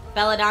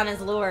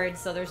 Belladonna's lured,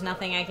 so there's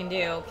nothing I can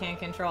do. Can't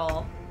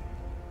control.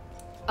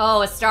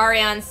 Oh,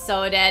 Astarion's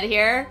so dead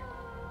here.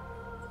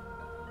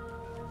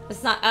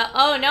 It's not.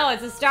 Oh no,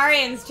 it's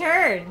Astarion's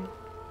turn.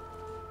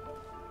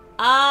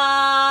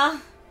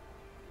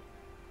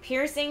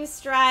 Piercing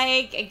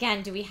strike.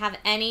 Again, do we have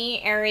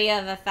any area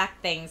of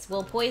effect things?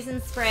 Will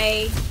poison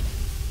spray?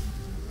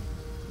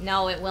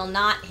 No, it will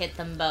not hit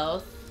them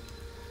both.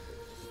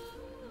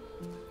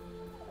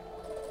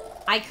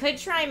 I could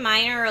try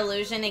minor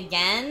illusion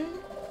again.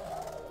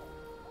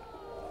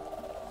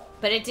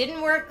 But it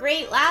didn't work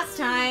great last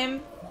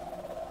time.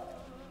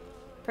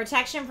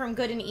 Protection from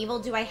good and evil.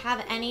 Do I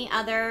have any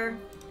other?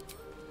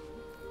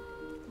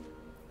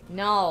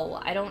 No,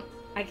 I don't.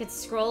 I could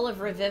scroll of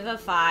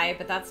revivify,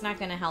 but that's not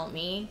gonna help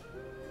me.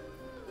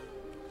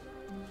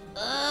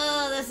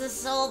 Oh, this is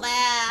so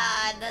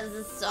bad. This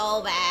is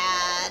so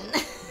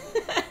bad.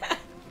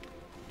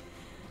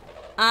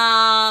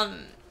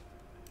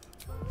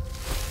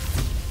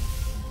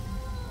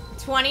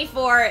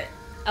 24.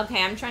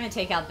 Okay, I'm trying to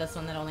take out this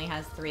one that only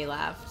has 3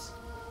 left.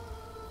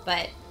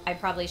 But I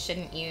probably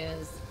shouldn't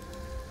use...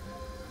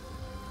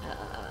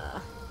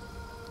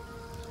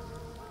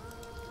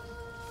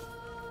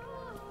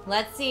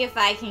 Let's see if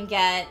I can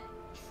get...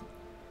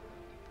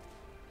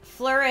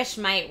 Flourish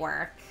might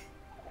work.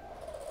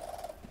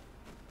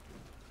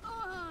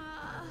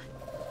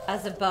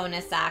 As a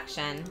bonus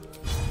action.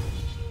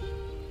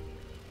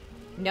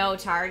 No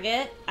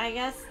target, I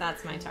guess?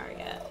 That's my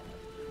target.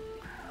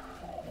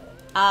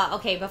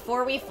 Okay,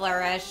 before we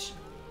flourish,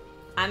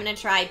 I'm gonna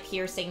try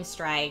piercing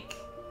strike.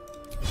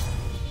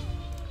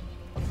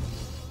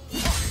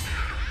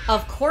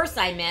 Of course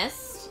I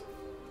missed.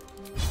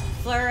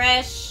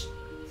 Flourish.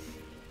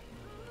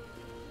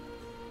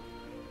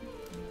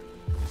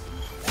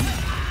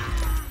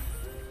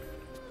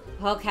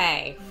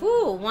 Okay.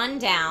 Whew, 1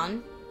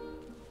 down.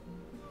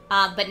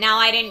 But now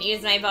I didn't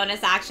use my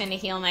bonus action to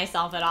heal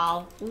myself at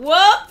all.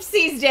 Whoops!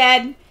 He's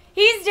dead!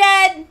 He's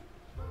dead!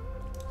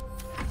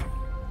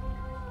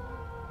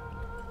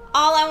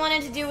 All I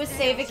wanted to do was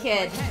save a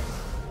kid.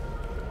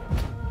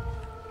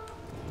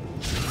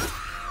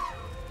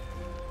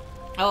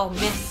 Oh,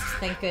 missed.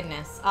 Thank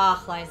goodness.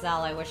 Oh,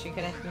 Laezel, I wish you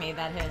could have made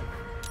that hit.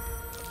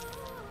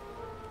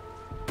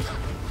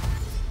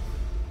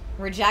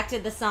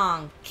 Rejected the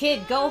song.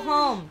 Kid, go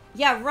home.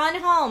 Yeah, run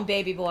home,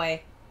 baby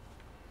boy.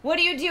 What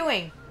are you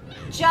doing?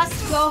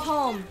 Just go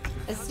home.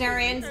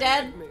 Astarion's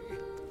dead?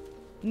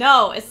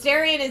 No,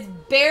 Astarion is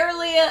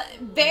barely,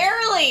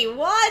 barely.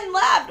 1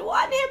 left.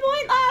 1 hit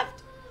point left.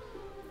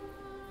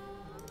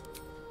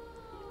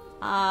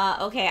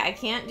 Okay, I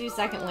can't do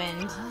second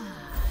wind.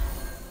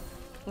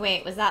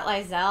 Wait, was that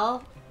Laezel?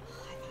 Oh,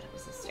 I thought it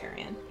was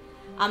Astarion.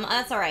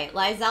 That's alright.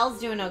 Laezel's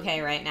doing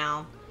okay right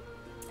now.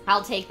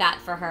 I'll take that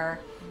for her.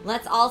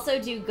 Let's also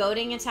do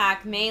goading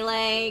attack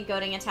melee,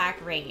 goading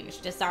attack range,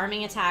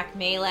 disarming attack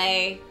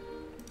melee,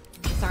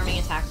 disarming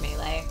attack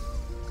melee.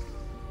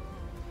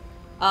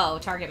 Oh,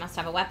 target must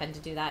have a weapon to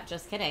do that.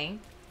 Just kidding.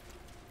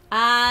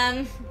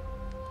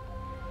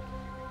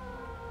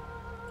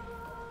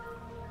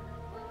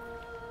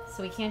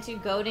 So we can't do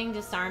goading,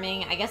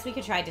 disarming. I guess we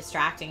could try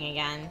distracting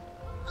again.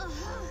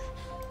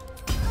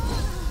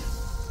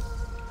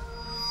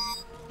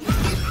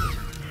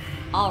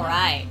 All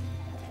right.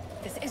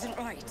 This isn't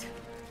right.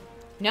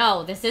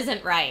 No, this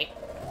isn't right.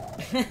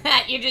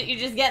 You're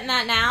just getting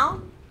that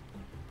now?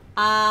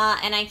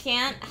 And I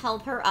can't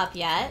help her up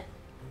yet.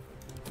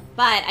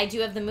 But I do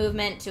have the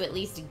movement to at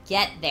least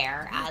get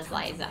there as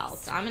Laezel.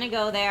 So I'm gonna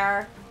go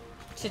there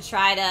to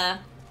try to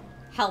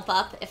help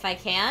up if I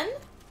can.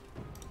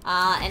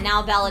 And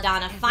now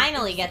Belladonna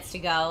finally gets to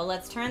go.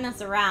 Let's turn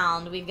this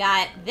around. We've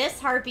got this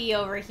harpy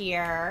over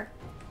here.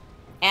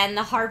 And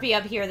the harpy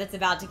up here that's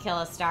about to kill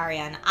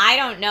Astarion. I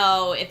don't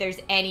know if there's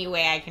any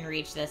way I can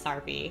reach this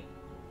harpy.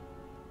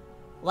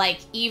 Like,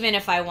 even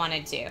if I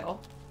wanted to.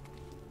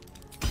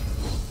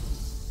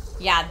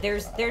 Yeah,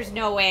 there's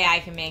no way I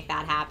can make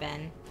that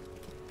happen.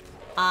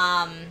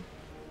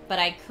 But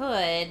I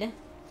could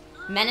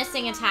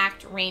Menacing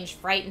attack range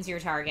frightens your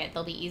target.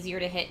 They'll be easier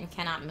to hit and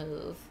cannot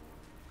move.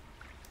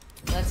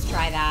 Let's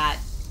try that.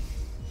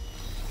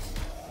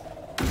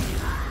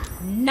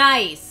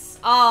 Nice!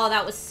 Oh,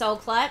 that was so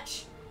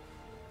clutch.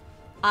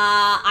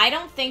 I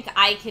don't think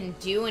I can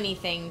do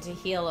anything to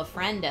heal a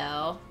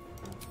friendo.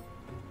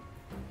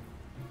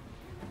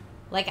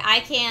 Like, I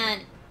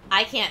can't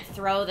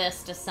throw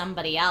this to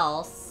somebody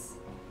else.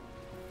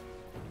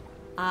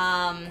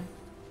 Wyvern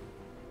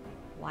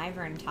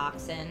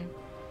Toxin.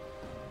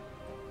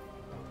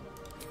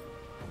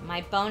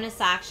 My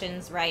bonus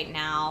actions right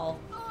now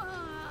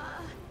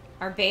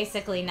are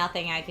basically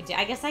nothing I could do.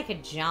 I guess I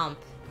could jump.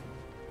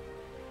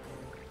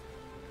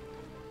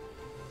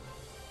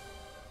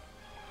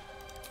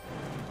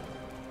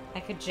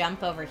 I could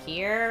jump over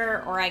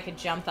here, or I could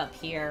jump up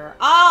here.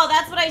 Oh,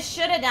 that's what I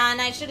should have done.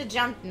 I should have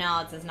jumped.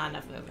 No, it says not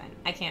enough movement.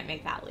 I can't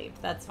make that leap.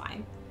 That's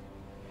fine.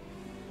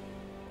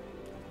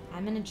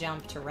 I'm gonna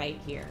jump to right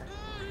here.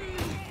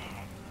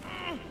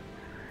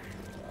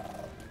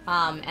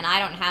 And I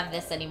don't have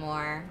this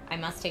anymore. I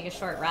must take a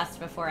short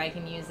rest before I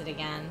can use it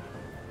again.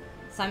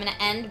 So I'm gonna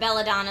end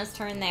Belladonna's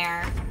turn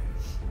there.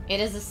 It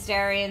is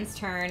Astarion's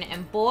turn,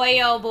 and boy,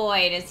 oh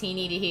boy, does he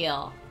need to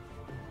heal.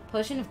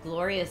 Potion of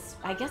Glorious...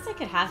 I guess I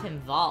could have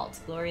him vault.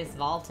 Glorious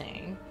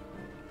Vaulting.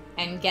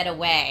 And get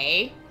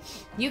away.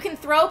 You can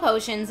throw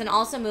potions and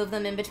also move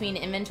them in between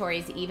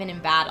inventories, even in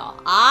battle.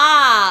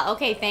 Ah,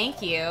 okay,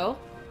 thank you.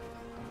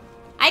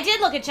 I did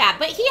look at chat,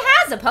 but he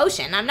has a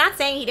potion. I'm not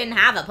saying he didn't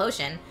have a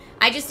potion.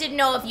 I just didn't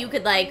know if you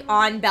could, like,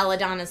 on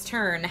Belladonna's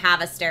turn,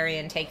 have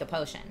Astarion take a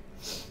potion.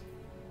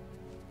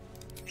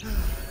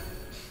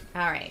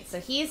 Alright, so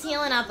he's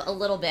healing up a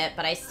little bit,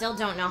 but I still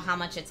don't know how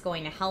much it's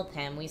going to help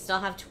him. We still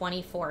have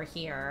 24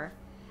 here.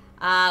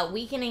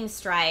 Weakening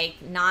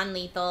Strike,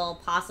 non-lethal,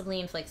 possibly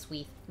inflicts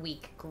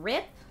weak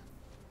grip.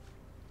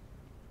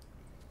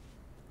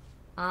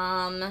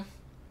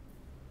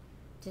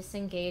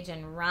 Disengage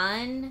and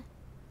run.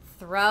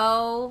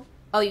 Throw.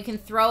 Oh, you can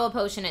throw a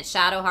potion at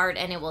Shadowheart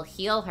and it will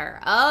heal her.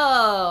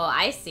 Oh,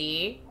 I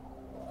see.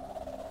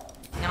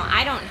 Now,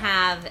 I don't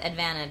have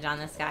advantage on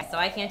this guy, so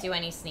I can't do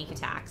any sneak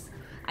attacks.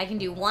 I can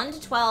do 1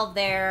 to 12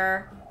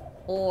 there,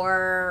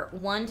 or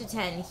 1 to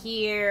 10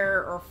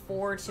 here, or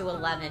 4 to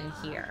 11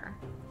 here.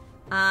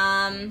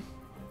 I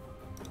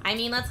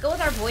mean, let's go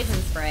with our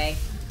Poison Spray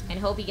and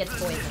hope he gets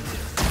poisoned.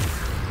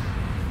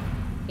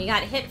 He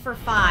got hit for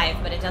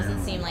 5, but it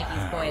doesn't seem like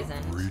he's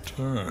poisoned.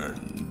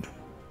 Returned.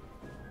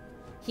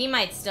 He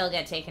might still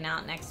get taken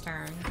out next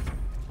turn.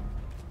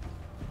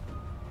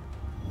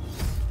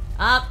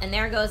 Up, and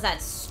there goes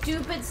that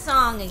stupid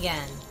song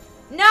again.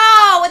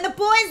 No! And the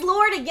boy's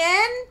lured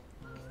again?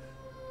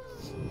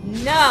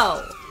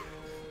 No.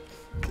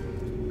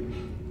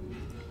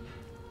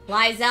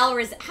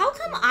 Laezel how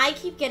come I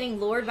keep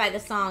getting lured by the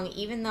song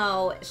even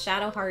though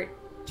Shadowheart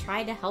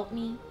tried to help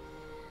me?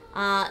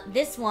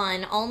 This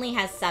one only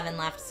has 7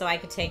 left, so I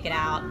could take it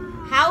out.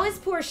 How is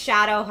poor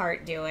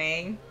Shadowheart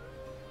doing?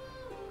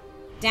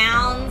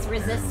 Downs,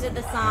 resisted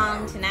the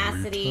song,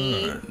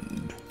 tenacity.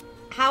 Returned.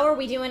 How are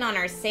we doing on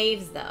our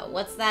saves, though?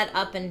 What's that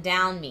up and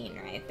down mean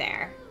right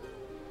there?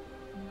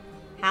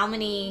 How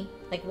many...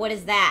 Like, what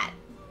is that?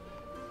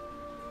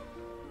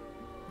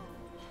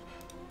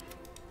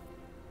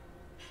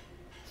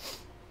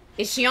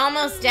 Is she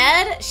almost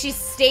dead? She's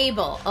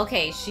stable.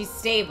 Okay, she's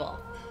stable.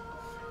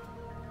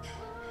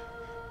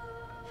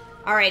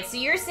 Alright, so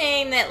you're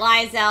saying that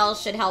Laezel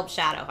should help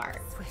Shadowheart.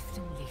 Swift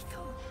and lethal.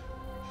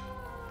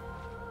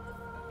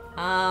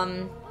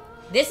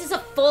 This is a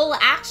full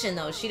action,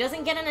 though. She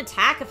doesn't get an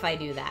attack if I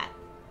do that.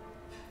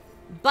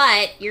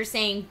 But you're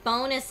saying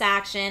bonus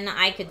action,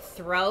 I could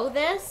throw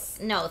this?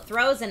 No,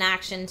 throw's an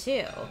action,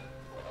 too.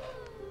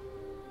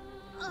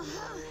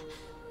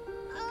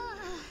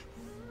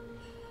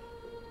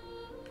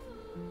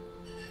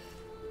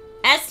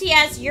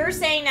 STS, you're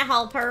saying to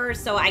help her,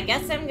 so I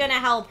guess I'm gonna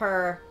help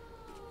her.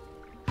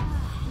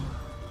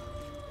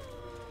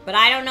 But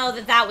I don't know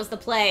that that was the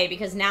play,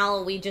 because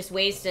now we just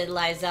wasted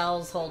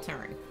Laezel's whole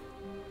turn.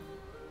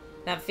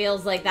 That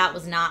feels like that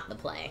was not the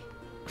play.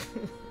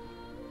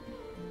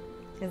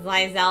 Because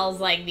Laezel's,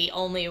 like, the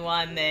only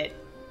one that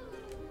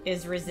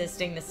is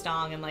resisting the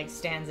Stong and, like,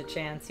 stands a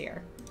chance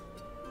here.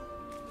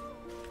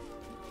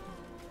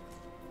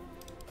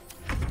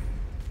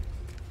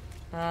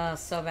 Oh,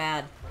 so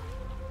bad.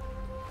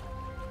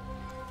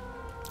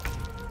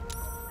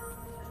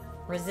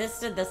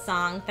 Resisted the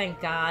song, thank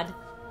God.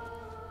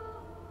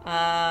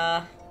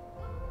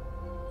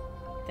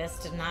 This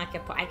did not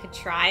get... I could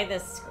try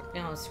this...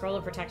 No, Scroll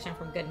of Protection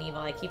from Good and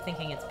Evil. I keep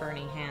thinking it's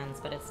Burning Hands,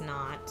 but it's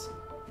not.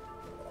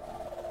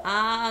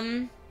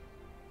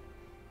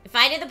 If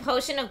I did the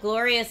Potion of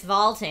Glorious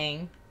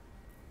Vaulting,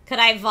 could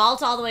I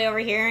vault all the way over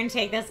here and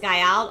take this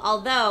guy out?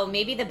 Although,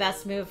 maybe the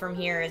best move from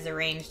here is a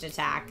ranged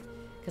attack.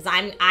 Because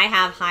I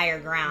have higher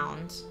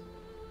ground.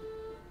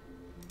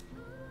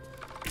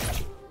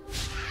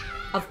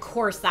 Of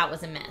course that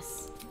was a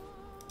miss.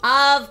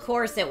 Of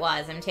course it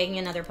was. I'm taking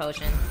another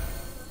potion.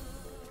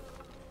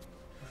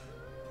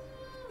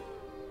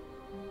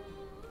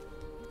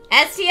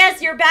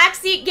 STS, your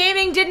backseat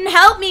gaming didn't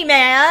help me,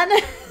 man.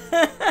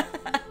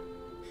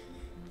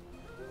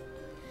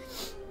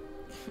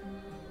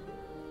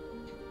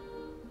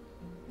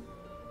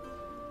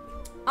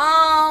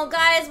 Oh,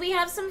 guys, we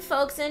have some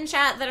folks in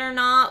chat that are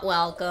not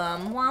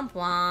welcome. Womp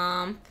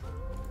womp.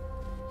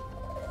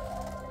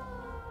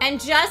 And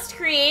just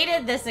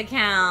created this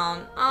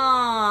account.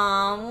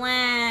 Oh,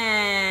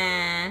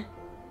 wah.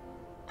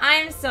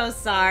 I'm so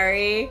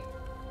sorry.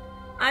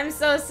 I'm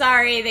so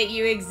sorry that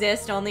you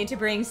exist only to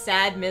bring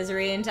sad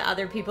misery into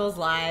other people's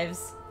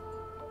lives.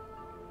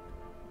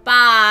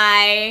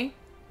 Bye.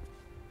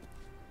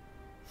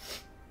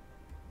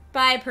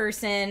 Bye,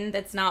 person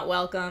that's not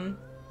welcome.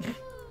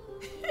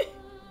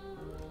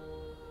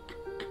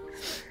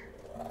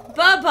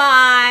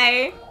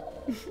 Bye-bye.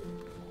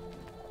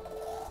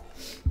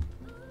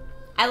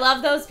 I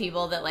love those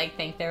people that, like,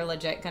 think they're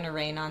legit gonna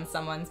rain on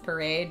someone's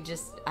parade.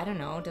 Just, I don't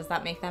know, does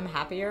that make them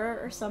happier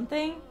or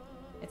something?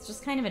 It's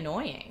just kind of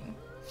annoying.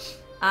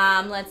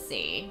 Let's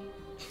see.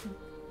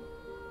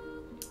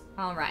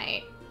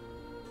 Alright.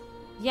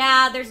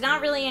 Yeah, there's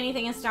not really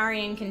anything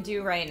Astarion can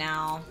do right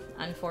now,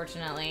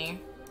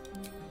 unfortunately.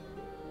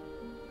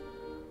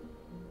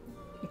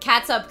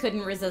 Catsup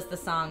couldn't resist the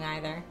song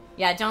either.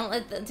 Yeah, don't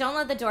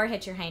let the door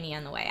hit your hiney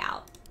on the way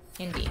out.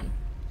 Indeed.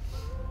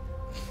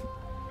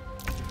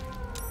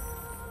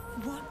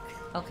 What?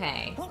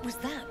 Okay. What was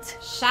that?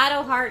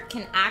 Shadowheart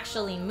can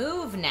actually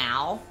move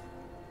now,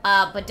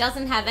 but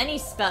doesn't have any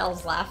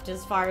spells left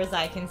as far as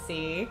I can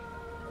see.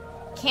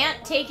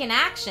 Can't take an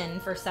action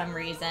for some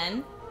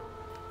reason.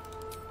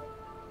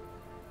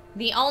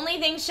 The only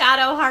thing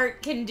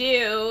Shadowheart can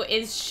do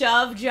is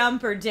shove,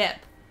 jump, or dip.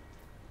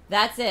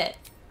 That's it.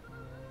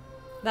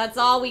 That's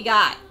all we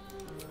got.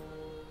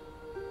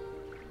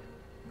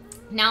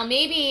 Now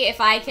maybe if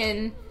I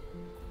can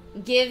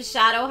give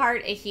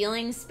Shadowheart a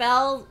healing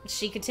spell,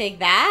 she could take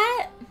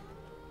that?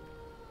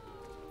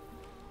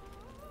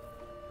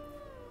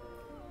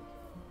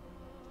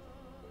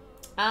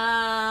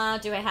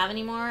 Do I have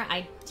any more?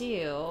 I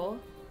do.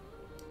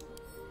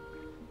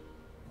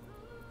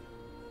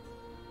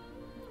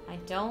 I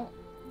don't.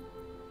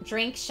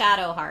 Drink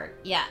Shadowheart.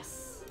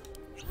 Yes.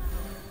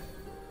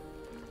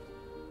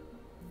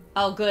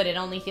 Oh, good. It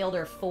only healed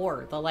her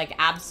 4. The, like,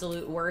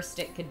 absolute worst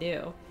it could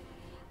do.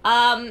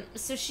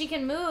 So she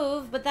can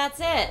move, but that's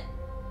it.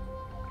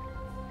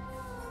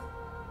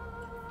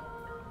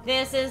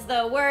 This is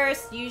the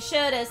worst. You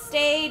should have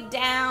stayed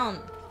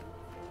down.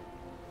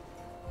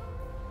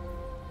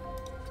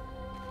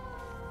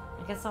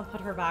 I guess I'll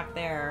put her back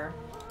there.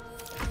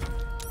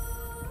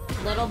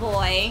 Little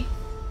boy.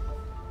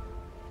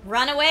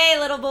 Run away,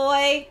 little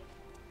boy.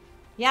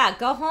 Yeah,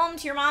 go home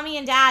to your mommy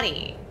and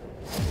daddy.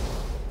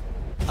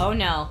 Oh,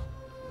 no.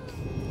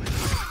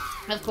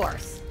 Of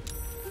course.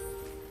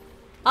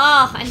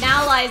 Oh, and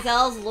now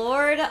laezel's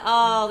lord.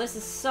 Oh, this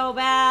is so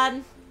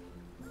bad.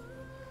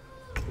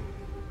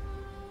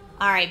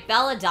 Alright,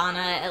 Belladonna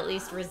at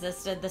least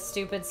resisted the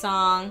stupid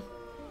song.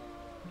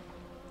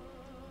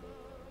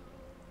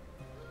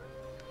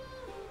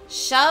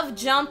 Shove,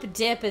 jump,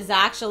 dip is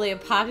actually a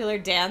popular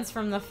dance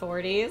from the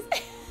 40s.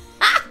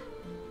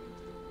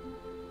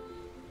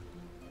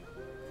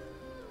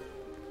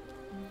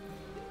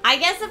 I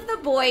guess if the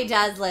boy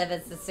does live,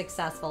 it's a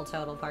successful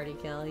total party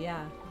kill,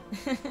 yeah.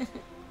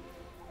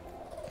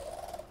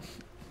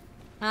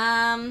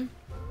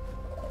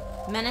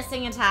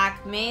 Menacing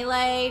attack,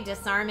 melee,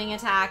 disarming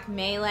attack,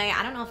 melee.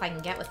 I don't know if I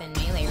can get within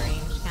melee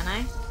range, can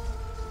I?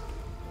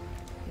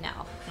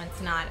 No,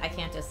 it's not. I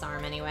can't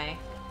disarm anyway.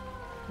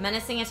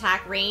 Menacing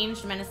attack,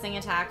 ranged, menacing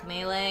attack,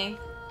 melee.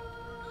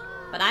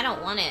 But I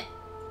don't want it.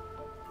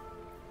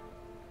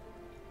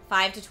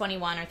 5 to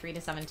 21 or 3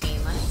 to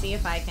 17. Let's see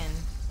if I can...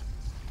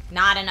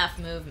 Not enough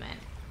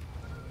movement.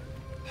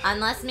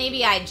 Unless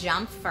maybe I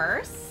jump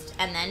first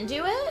and then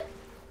do it?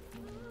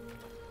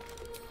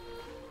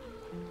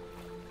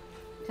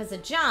 Because a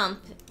jump...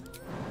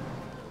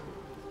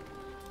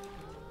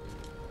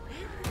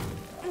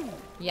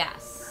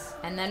 Yes.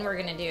 And then we're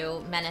gonna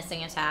do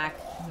menacing attack,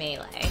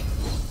 melee.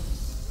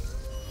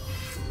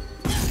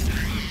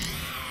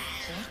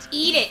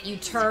 Eat it, you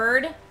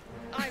turd!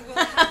 I will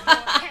have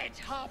your head,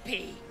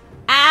 Harpy.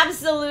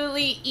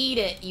 Absolutely eat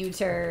it, you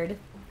turd.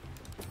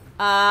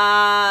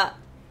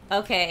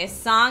 Okay,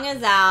 song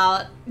is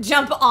out.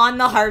 Jump on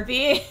the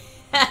harpy.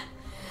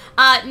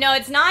 No,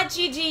 it's not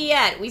GG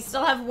yet. We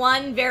still have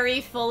one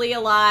very fully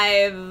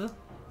alive,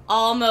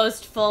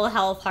 almost full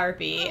health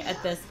harpy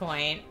at this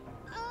point.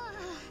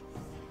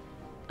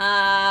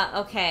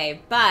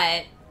 Okay,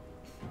 but...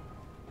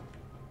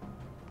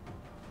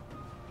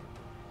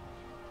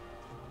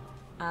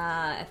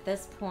 at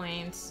this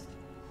point...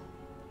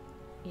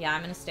 Yeah,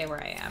 I'm gonna stay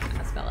where I am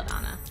as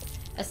Belladonna.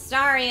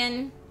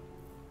 Astarion,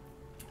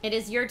 it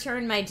is your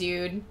turn, my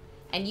dude.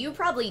 And you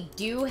probably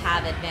do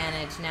have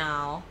advantage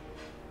now.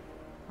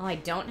 Oh, I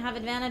don't have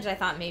advantage? I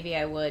thought maybe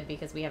I would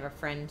because we have a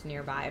friend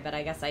nearby, but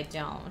I guess I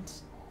don't.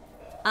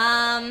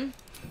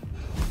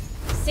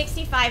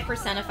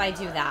 65% if I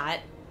do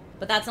that.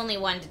 But that's only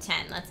 1 to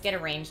 10. Let's get a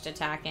ranged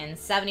attack in.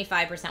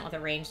 75% with a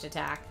ranged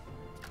attack.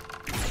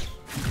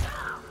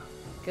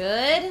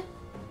 Good.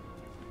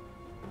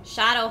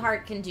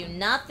 Shadowheart can do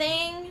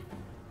nothing.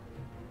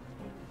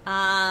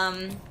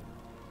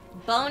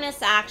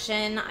 Bonus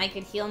action, I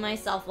could heal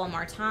myself one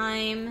more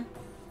time.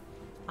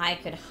 I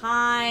could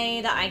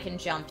hide. I can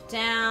jump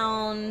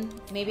down.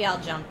 Maybe I'll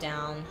jump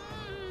down.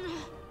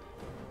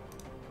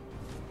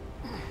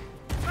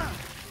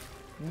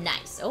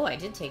 Nice. Oh, I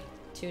did take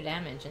 2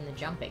 damage in the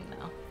jumping,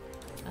 though.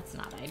 That's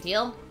not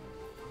ideal.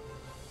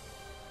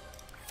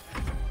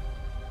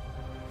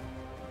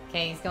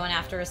 Okay, he's going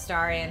after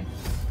Astarion.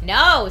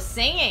 No!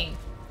 Singing!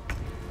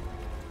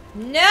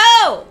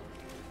 No!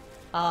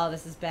 Oh,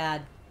 this is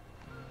bad.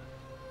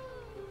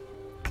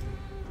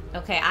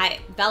 Okay,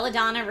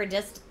 Belladonna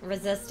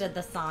resisted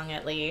the song,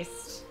 at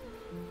least.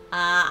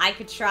 I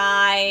could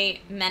try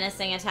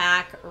menacing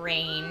attack,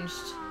 ranged.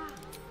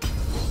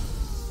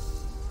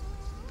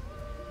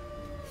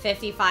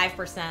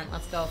 55%.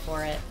 Let's go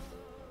for it.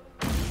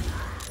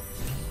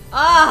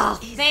 Oh,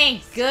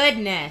 thank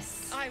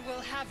goodness. I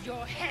will have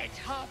your head,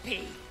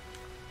 Harpy.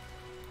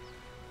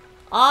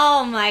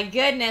 Oh my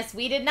goodness.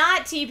 We did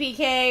not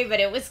TPK, but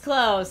it was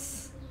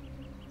close.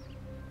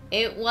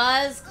 It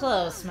was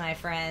close, my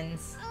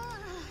friends.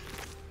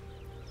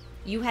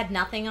 You had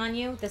nothing on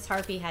you? This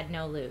harpy had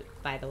no loot,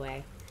 by the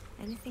way.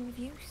 Anything of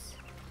use?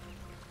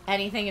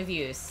 Anything of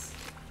use.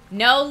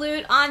 No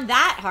loot on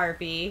that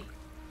harpy.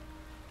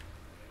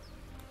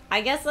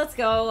 I guess let's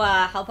go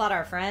help out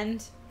our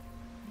friend.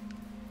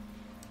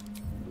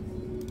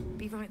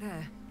 Be right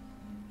there.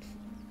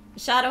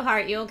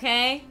 Shadowheart, you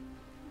okay?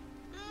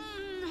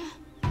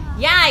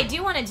 Yeah, I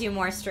do want to do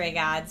more Stray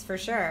Gods, for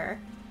sure.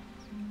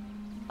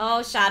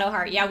 Oh,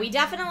 Shadowheart. Yeah, we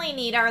definitely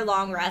need our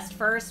long rest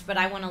first, but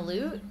I want to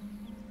loot.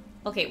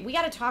 Okay, we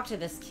gotta talk to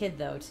this kid,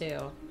 though,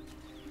 too.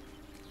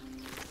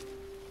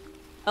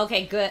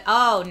 Okay, good.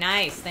 Oh,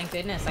 nice. Thank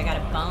goodness. I got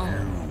a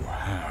bone. You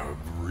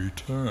have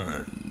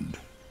returned.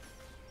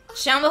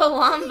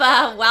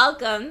 Chumbawamba,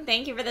 welcome.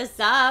 Thank you for the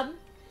sub.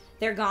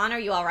 They're gone. Are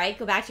you alright?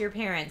 Go back to your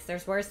parents.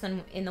 There's worse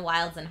than in the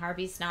wilds than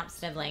harpies. Stop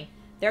sniveling.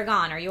 They're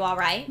gone. Are you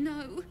alright?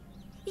 No.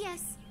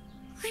 Yes.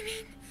 I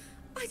mean,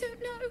 I don't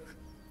know.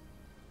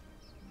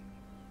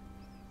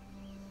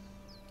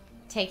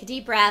 Take a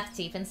deep breath,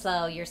 deep and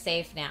slow. You're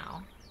safe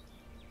now.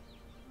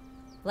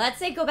 Let's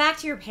say go back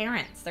to your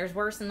parents. There's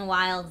worse in the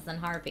wilds than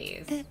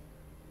harpies.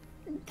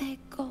 They're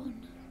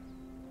gone.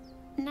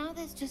 Now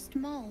there's just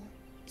Mole.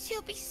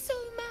 She'll be so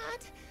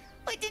mad.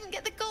 I didn't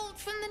get the gold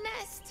from the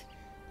nest.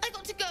 I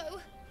got to go.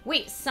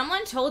 Wait,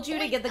 someone told you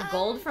to get the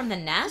gold from the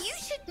nest? You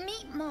should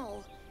meet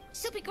Mole.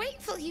 She'll be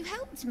grateful you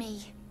helped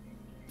me.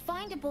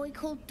 Find a boy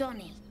called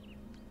Donny.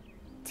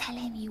 Tell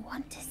him you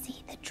want to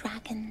see the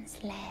dragon's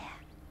lair.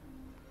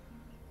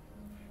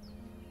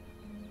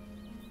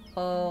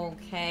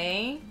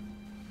 Okay.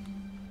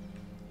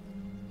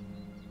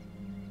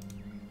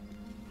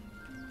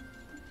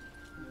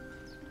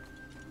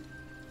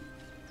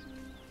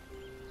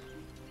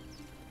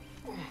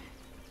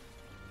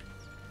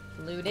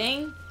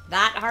 Looting.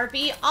 That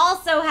harpy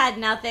also had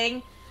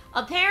nothing.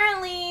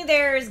 Apparently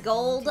there's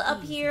gold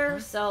up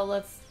here, so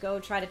let's go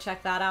try to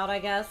check that out, I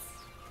guess.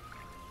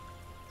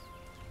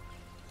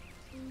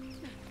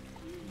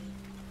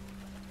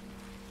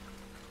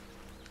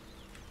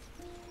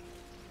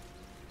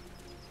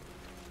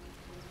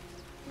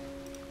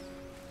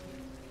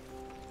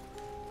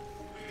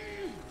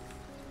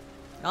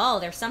 Oh,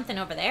 there's something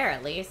over there,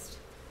 at least.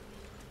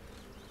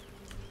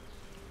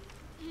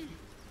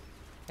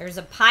 There's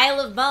a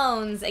pile of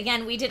bones.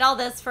 Again, we did all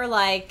this for,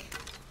 like...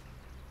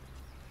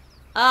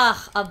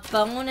 Ugh, a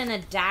bone and a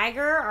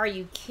dagger? Are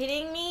you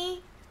kidding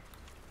me?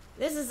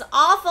 This is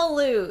awful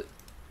loot.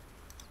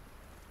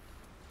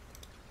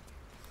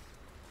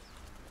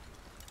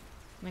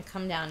 I'm gonna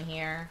come down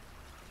here.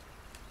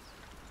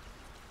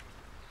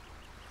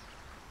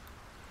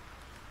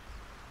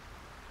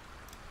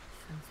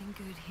 Something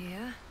good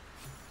here,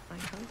 I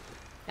hope.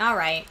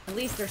 Alright, at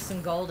least there's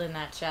some gold in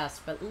that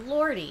chest, but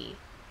lordy.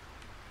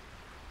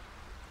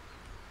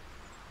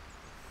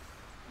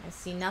 I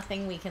see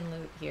nothing we can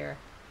loot here.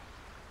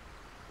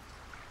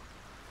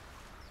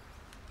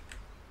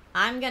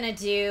 I'm gonna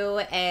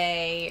do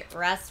a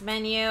rest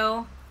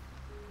menu.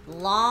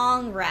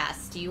 Long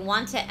rest. You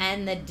want to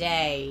end the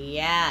day.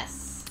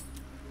 Yes.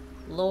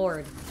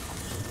 Lord.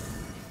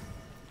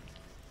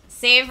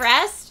 Save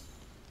rest?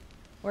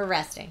 We're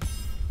resting.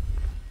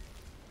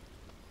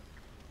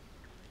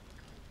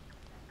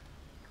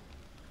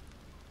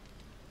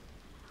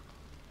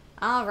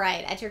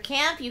 Alright, at your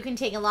camp, you can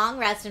take a long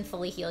rest and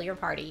fully heal your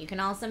party. You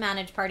can also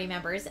manage party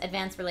members,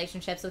 advance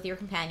relationships with your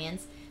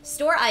companions,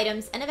 store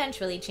items, and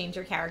eventually change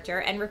your character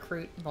and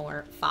recruit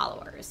more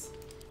followers.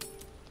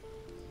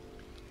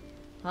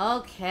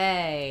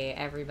 Okay,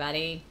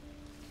 everybody.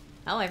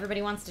 Oh,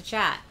 everybody wants to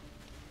chat.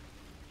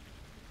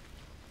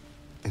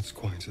 It's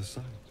quite a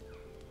sight.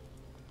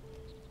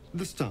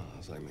 The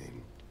stars, I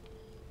mean.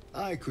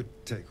 I could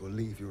take or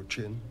leave your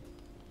chin.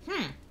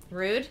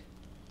 Rude.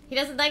 He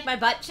doesn't like my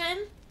butt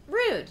chin?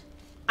 Rude.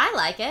 I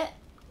like it.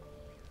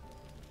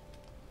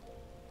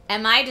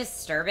 Am I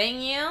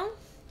disturbing you?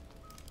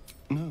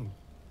 No.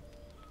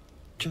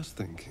 Just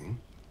thinking.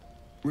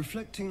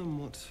 Reflecting on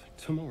what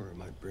tomorrow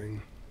might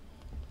bring.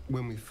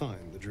 When we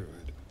find the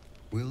druid,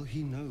 will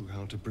he know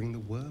how to bring the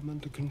worm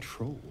under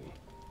control?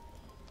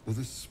 Will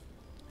this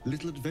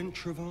little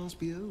adventure of ours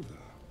be over?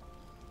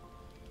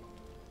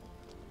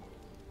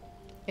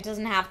 It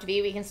doesn't have to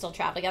be. We can still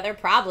travel together.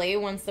 Probably.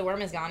 Once the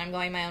worm is gone, I'm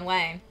going my own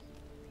way.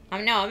 No,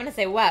 I'm going to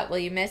say what? Will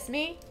you miss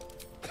me?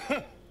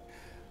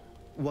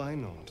 Why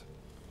not?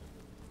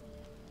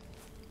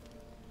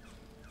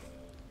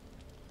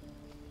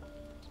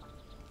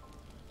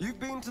 You've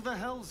been to the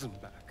hells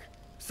and back.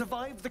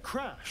 Survived the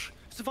crash.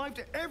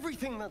 Survived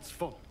everything that's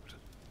followed.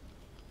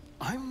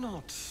 I'm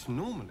not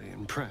normally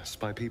impressed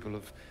by people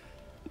of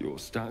your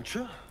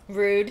stature.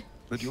 Rude.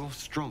 But you're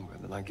stronger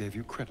than I gave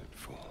you credit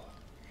for.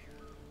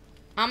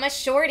 I'm a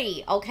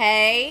shorty,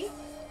 okay?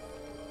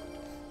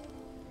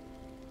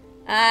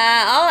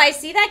 Oh, I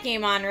see that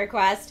game on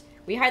request.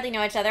 We hardly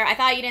know each other. I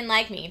thought you didn't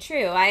like me.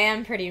 True, I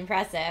am pretty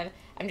impressive.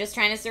 I'm just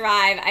trying to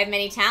survive. I have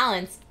many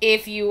talents.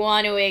 If you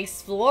want to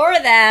explore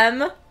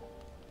them.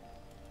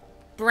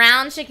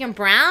 Brown chicken,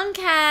 brown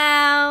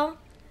cow.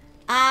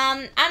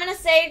 I'm gonna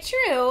say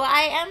true.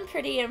 I am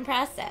pretty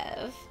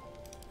impressive.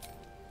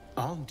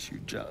 Aren't you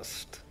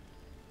just?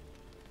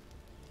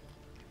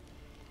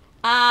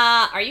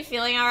 Are you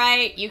feeling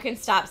alright? You can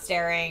stop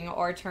staring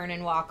or turn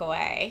and walk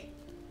away.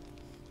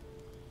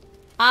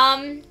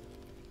 I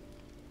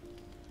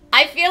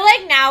feel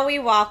like now we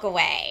walk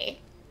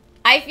away.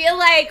 I feel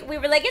like we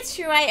were like, it's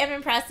true, I am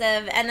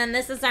impressive, and then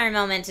this is our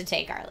moment to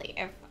take our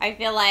leave. I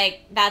feel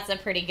like that's a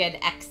pretty good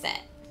exit.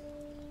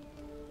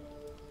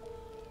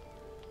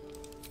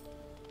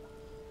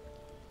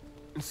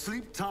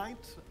 Sleep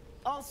tight.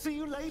 I'll see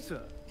you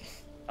later.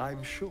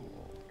 I'm sure.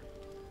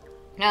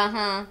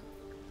 Uh-huh.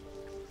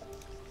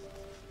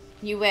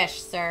 You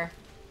wish, sir.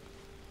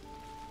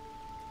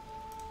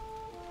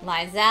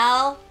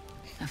 Laezel?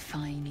 A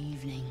fine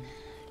evening,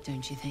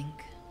 don't you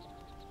think?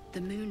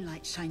 The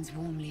moonlight shines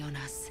warmly on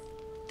us.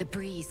 The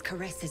breeze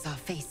caresses our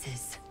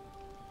faces.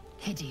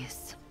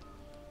 Hideous.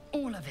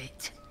 All of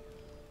it.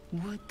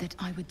 Would that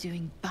I were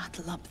doing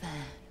battle up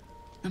there,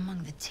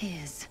 among the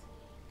tears.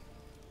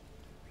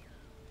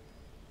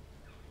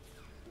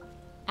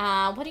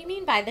 What do you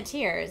mean by the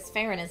tears?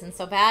 Faerun isn't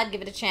so bad.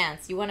 Give it a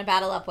chance. You want to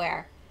battle up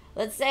where?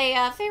 Let's say,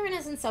 Faerun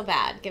isn't so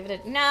bad. Give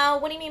it a... No,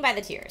 what do you mean by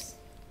the tears?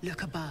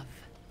 Look above.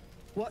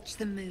 Watch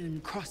the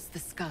moon cross the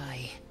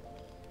sky.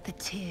 The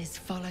tears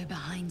follow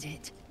behind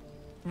it.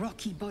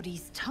 Rocky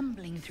bodies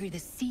tumbling through the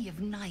sea of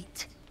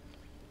night.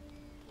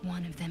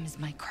 One of them is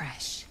my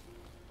crash.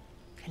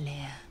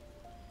 Clear.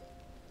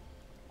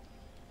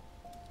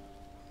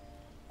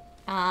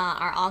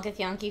 Are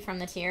Algithyanki from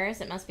the tears?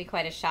 It must be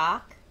quite a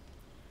shock.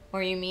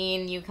 Or you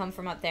mean you come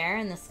from up there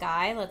in the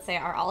sky? Let's say,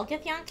 are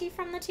Algithyanki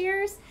from the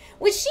tears?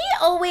 Was she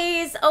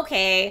always...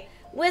 Okay.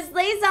 Was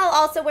laezel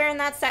also wearing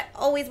that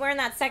always wearing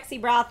that sexy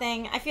bra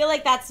thing? I feel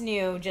like that's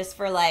new just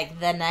for, like,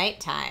 the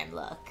nighttime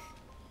look.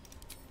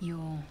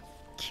 Your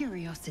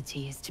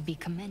curiosity is to be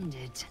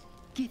commended.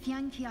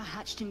 Githyanki are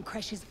hatched in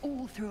creches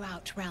all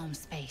throughout realm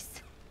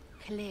space.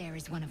 Clear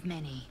is one of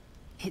many.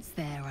 It's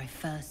there I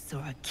first saw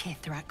a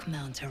Kithrak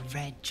mount a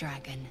red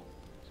dragon.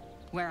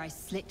 Where I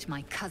slit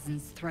my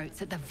cousins'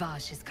 throats at the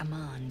Vaj's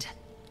command.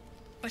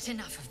 But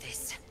enough of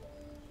this.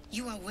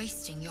 You are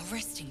wasting your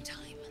resting time.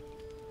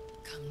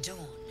 Come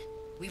dawn,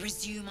 we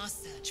resume our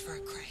search for a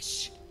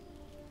creche.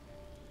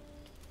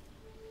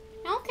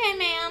 Okay,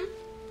 ma'am.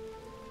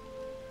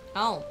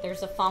 Oh,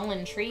 there's a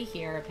fallen tree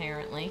here,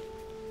 apparently.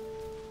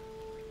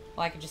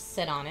 Well, I could just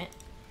sit on it.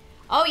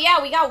 Oh,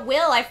 yeah, we got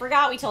Will. I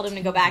forgot we told him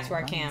to go back to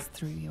our camp.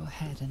 Through your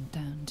head and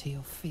down to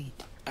your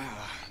feet.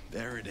 Ah,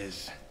 there it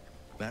is.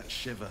 That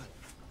shiver.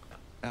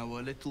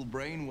 Our little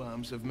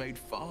brainworms have made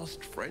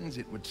fast friends,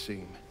 it would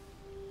seem.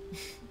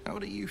 How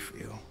do you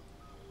feel?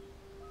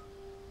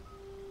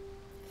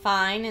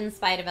 Fine, in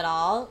spite of it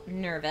all.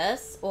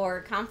 Nervous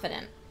or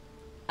confident?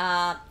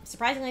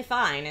 Surprisingly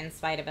fine, in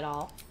spite of it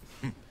all.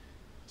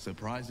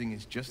 Surprising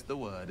is just the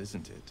word,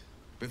 isn't it?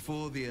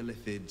 Before the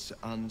Illithid's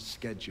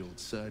unscheduled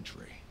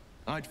surgery,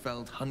 I'd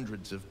felled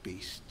hundreds of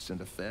beasts and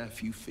a fair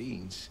few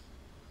fiends.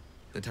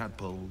 The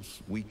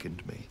tadpoles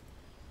weakened me,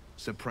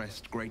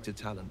 suppressed greater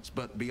talents,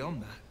 but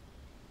beyond that,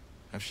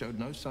 I've showed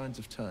no signs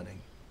of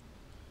turning.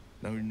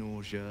 No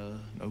nausea,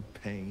 no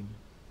pain,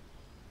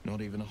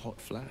 not even a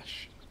hot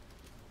flash.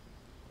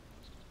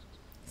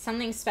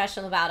 Something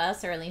special about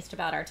us, or at least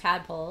about our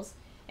tadpoles.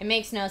 It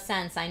makes no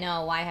sense, I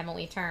know. Why haven't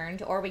we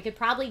turned? Or we could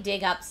probably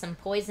dig up some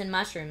poison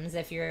mushrooms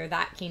if you're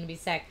that keen to be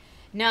sick.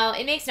 No,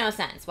 it makes no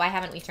sense. Why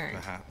haven't we turned?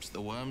 Perhaps the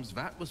worm's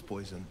vat was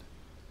poisoned.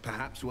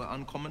 Perhaps we're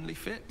uncommonly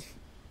fit.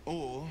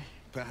 Or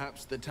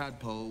perhaps the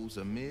tadpoles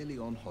are merely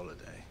on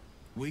holiday.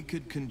 We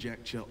could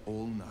conjecture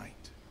all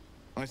night.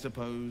 I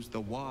suppose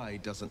the why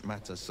doesn't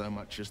matter so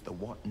much as the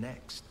what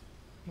next.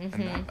 And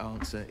that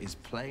answer is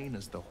plain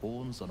as the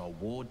horns on a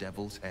war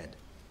devil's head.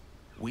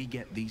 We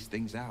get these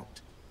things out.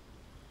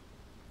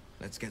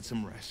 Let's get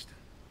some rest.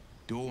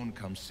 Dawn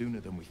comes sooner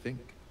than we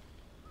think.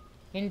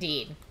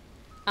 Indeed.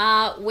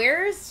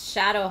 Where's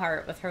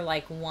Shadowheart with her,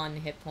 like, 1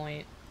 hit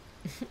point?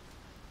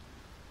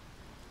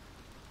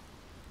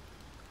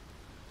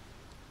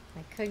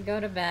 Could go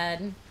to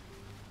bed.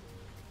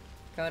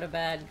 Go to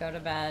bed, go to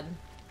bed.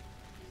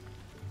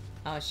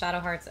 Oh,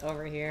 Shadowheart's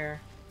over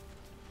here.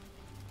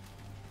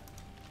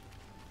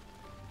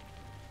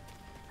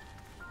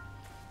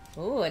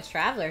 Ooh, a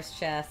traveler's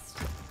chest.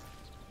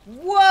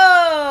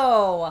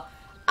 Whoa!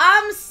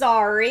 I'm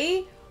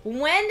sorry.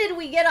 When did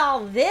we get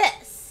all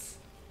this?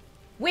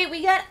 Wait,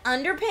 we got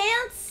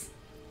underpants?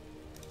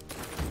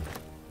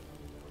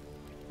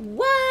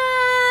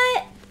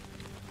 What?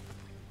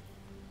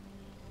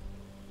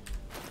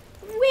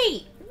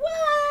 Wait,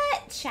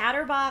 what?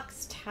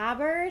 Chatterbox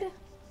tabard?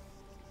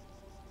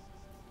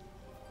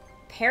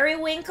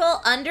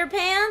 Periwinkle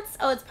underpants?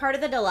 Oh, it's part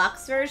of the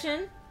deluxe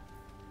version?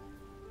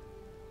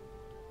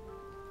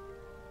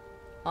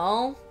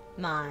 Oh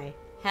my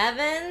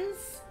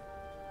heavens.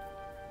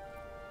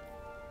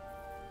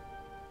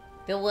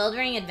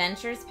 Bewildering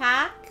Adventures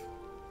pack?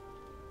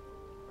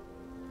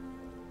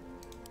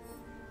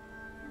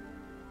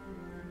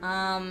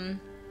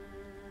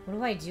 What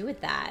do I do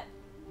with that?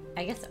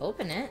 I guess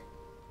open it.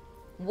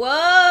 Whoa!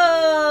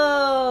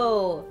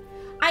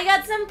 I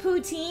got some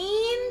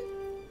poutine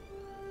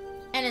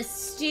and a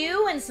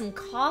stew and some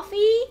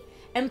coffee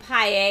and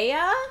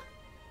paella.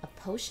 A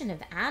potion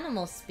of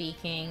animal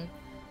speaking.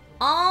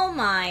 Oh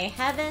my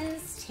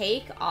heavens,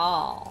 take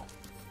all.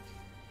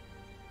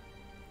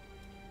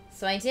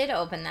 So I did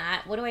open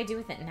that. What do I do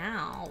with it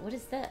now? What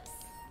is this?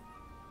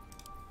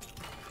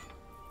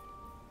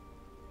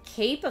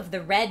 Cape of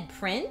the Red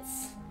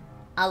Prince?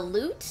 A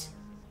lute?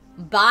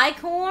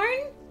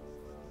 Bicorn?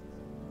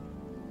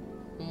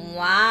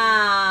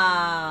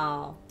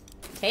 Wow.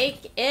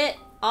 Take it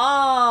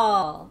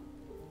all.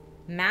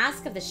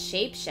 Mask of the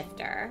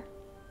Shapeshifter.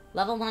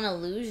 Level 1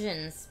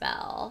 illusion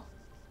spell.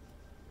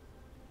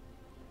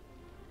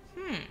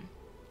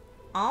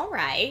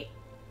 Alright.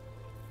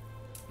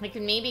 I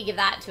could maybe give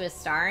that to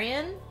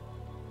Astarion.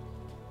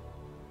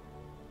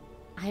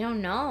 I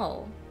don't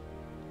know.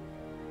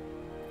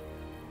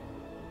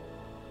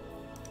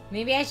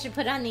 Maybe I should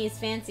put on these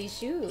fancy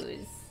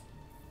shoes.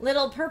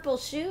 Little purple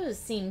shoes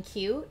seem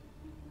cute.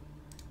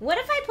 What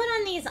if I put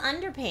on these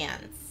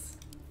underpants?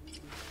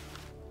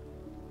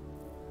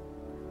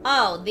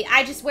 Oh,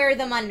 I just wear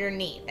them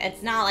underneath.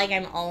 It's not like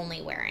I'm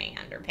only wearing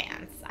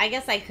underpants. I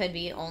guess I could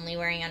be only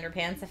wearing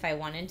underpants if I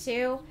wanted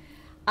to.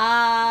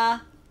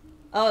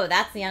 Oh,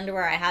 that's the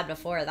underwear I had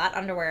before. That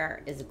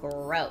underwear is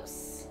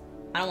gross.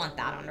 I don't want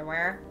that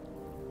underwear.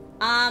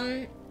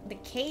 The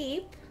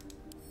cape.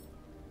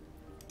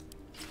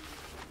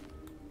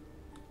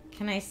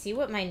 Can I see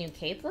what my new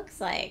cape looks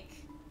like?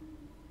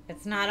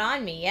 It's not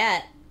on me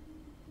yet.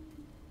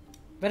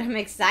 But I'm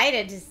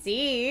excited to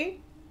see.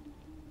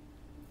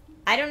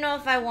 I don't know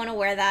if I want to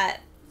wear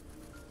that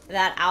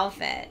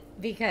outfit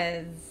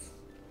because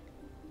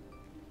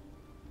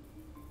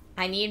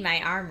I need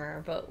my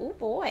armor, but oh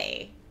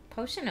boy.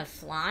 Potion of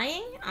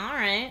flying?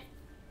 Alright.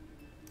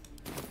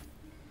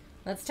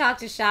 Let's talk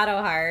to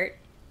Shadowheart.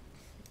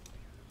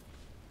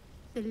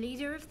 The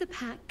leader of the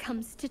pack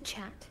comes to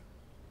chat.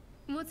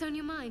 What's on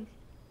your mind?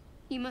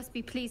 You must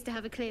be pleased to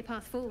have a clear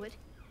path forward.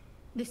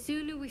 The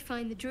sooner we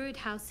find the druid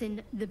house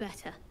in, the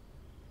better.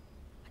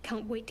 I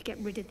can't wait to get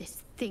rid of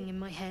this thing in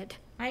my head.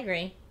 I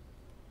agree.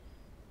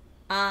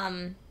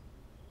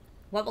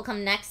 What will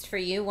come next for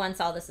you once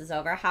all this is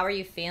over? How are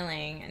you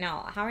feeling?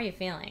 No, how are you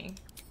feeling?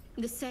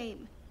 The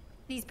same.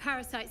 These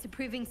parasites are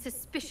proving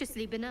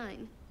suspiciously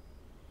benign.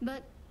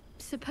 But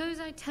suppose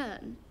I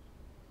turn.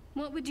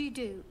 What would you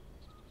do?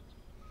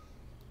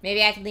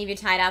 Maybe I could leave you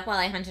tied up while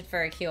I hunted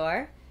for a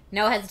cure.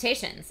 No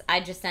hesitations.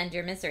 I'd just send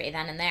your misery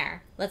then and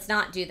there. Let's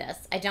not do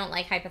this. I don't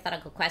like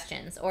hypothetical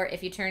questions. Or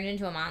if you turned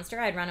into a monster,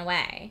 I'd run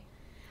away.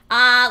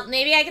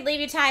 Maybe I could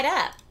leave you tied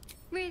up.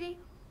 Really?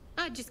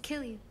 I'd just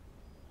kill you.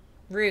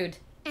 Rude.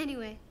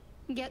 Anyway,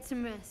 get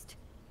some rest.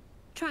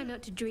 Try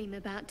not to dream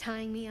about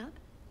tying me up.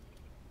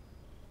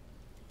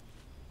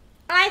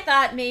 I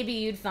thought maybe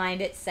you'd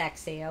find it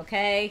sexy,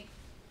 okay?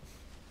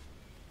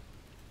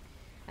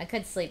 I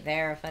could sleep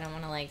there if I don't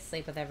want to, like,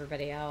 sleep with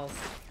everybody else,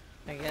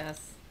 I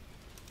guess.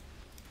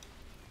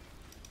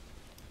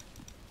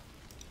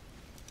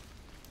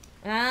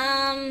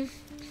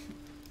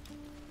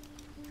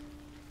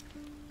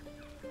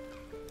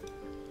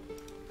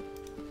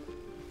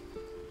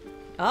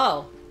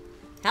 Oh.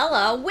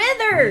 Hello,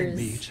 Withers!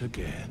 We meet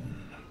again.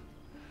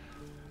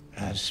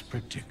 As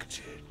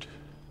predicted.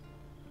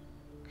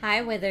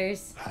 Hi,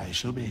 Withers. I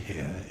shall be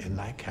here in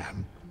thy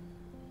camp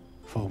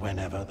for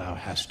whenever thou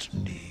hast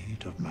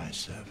need of my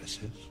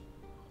services.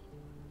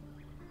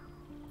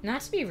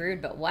 Not to be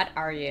rude, but what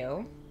are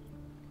you?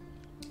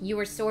 You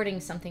were sorting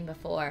something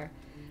before.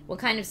 What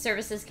kind of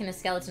services can a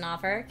skeleton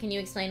offer? Can you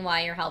explain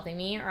why you're helping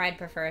me, or I'd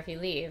prefer if you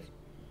leave?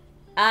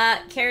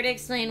 Care to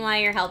explain why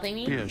you're helping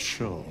me? Be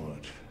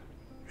assured,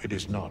 it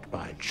is not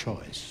by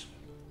choice.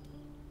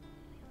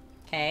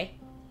 Okay.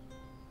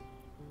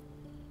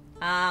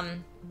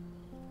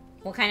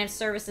 What kind of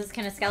services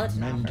can a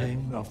skeleton offer?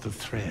 Mending of the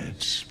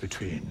threads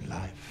between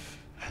life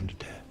and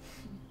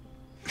death.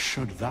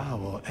 Should thou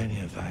or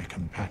any of thy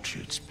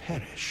compatriots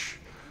perish,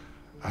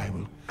 I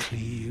will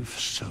cleave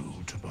soul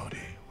to body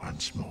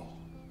once more.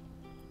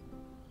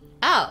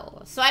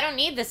 Oh, so I don't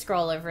need the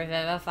scroll of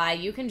Revivify.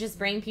 You can just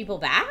bring people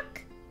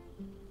back?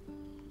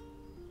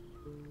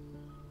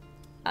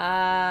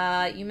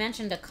 You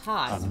mentioned a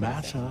cost. A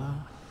matter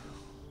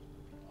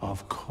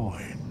of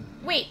coin.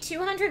 Wait,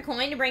 200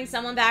 coin to bring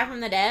someone back from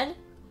the dead?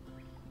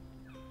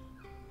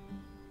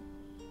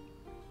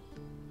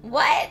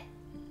 What?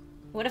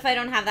 What if I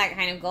don't have that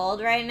kind of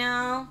gold right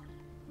now?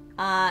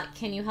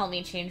 Can you help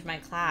me change my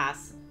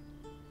class?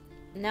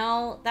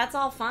 No, that's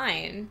all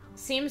fine.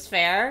 Seems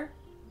fair.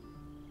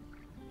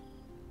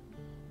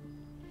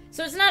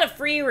 So it's not a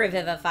free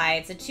Revivify,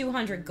 it's a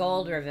 200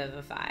 gold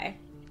Revivify.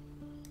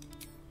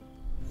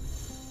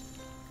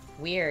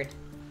 Weird.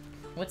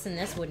 What's in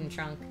this wooden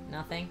trunk?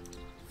 Nothing.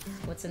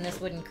 What's in this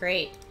wooden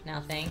crate?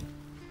 Nothing.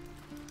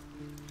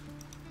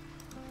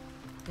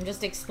 I'm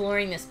just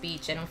exploring this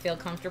beach. I don't feel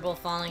comfortable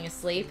falling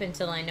asleep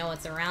until I know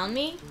what's around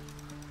me.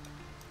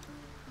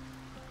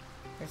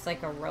 There's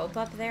like a rope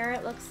up there,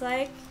 it looks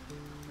like.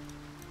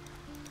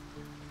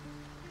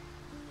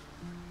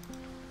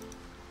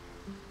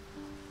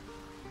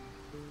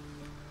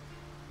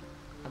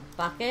 A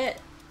bucket.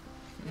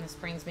 And this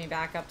brings me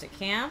back up to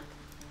camp.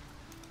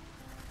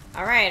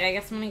 Alright, I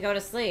guess I'm gonna go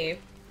to sleep.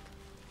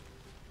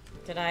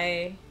 Did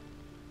I...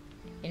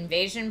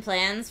 Invasion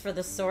plans for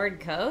the Sword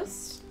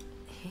Coast?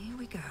 Here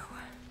we go.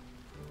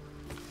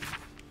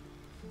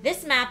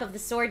 This map of the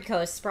Sword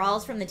Coast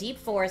sprawls from the deep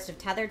forest of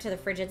tethered to the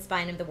frigid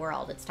spine of the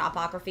world, its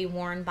topography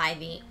worn by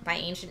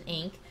ancient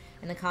ink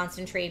and the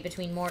constant trade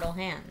between mortal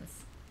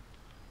hands.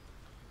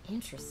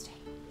 Interesting.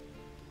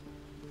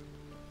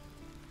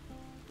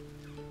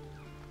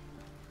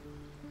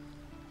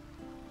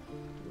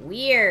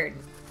 Weird.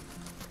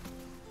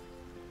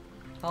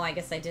 Oh, I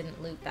guess I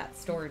didn't loot that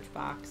storage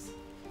box.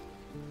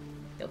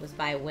 It was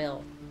by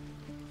will.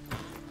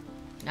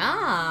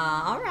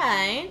 Ah,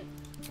 alright.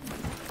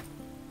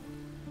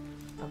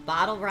 A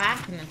bottle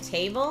rack and a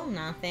table?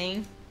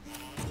 Nothing.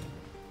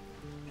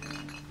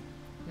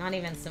 Not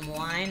even some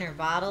wine or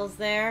bottles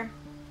there.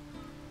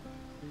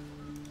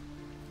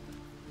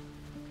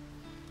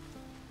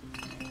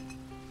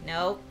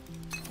 Nope.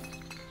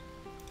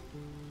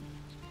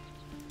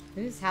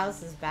 Whose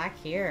house is back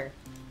here?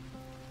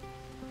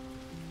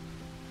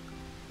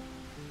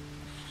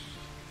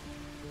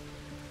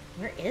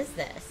 Where is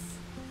this?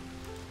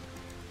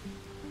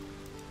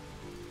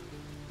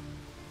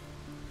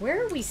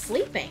 Where are we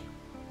sleeping?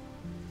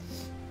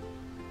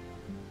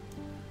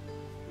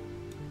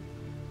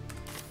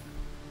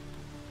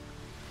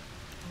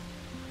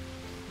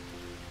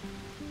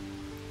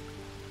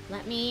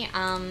 Let me,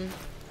 I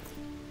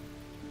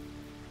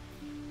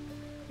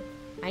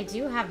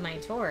do have my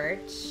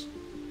torch.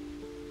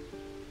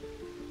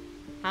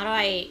 How do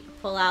I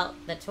pull out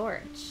the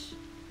torch?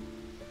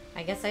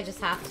 I guess I just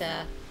have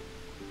to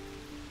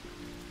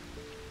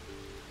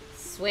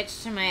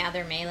switch to my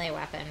other melee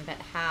weapon, but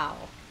how?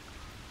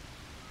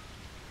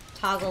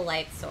 Toggle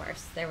light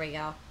source. There we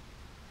go.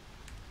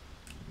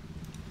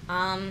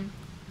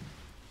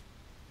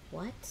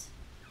 What?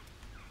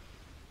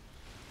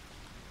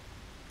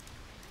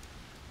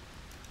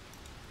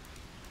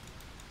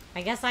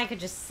 I guess I could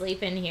just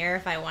sleep in here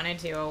if I wanted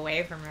to,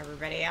 away from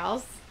everybody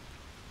else.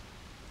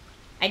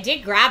 I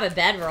did grab a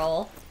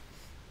bedroll.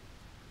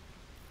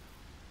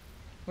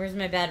 Where's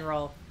my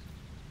bedroll?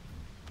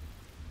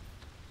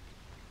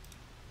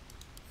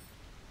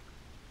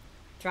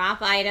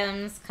 Drop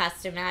items,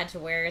 custom add to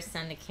wear,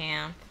 send to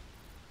camp.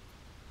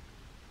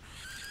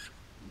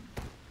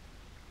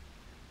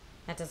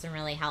 That doesn't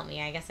really help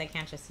me. I guess I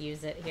can't just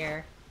use it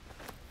here.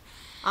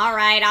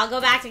 Alright, I'll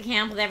go back to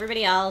camp with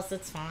everybody else.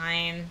 It's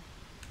fine.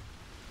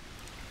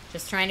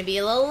 Just trying to be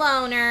a little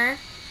loner.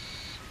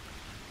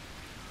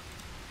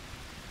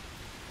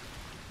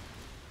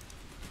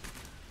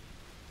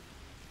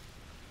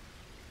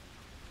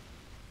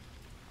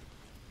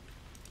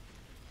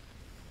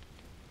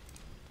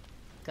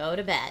 Go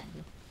to bed.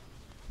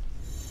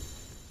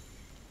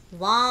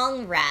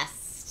 Long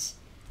rest.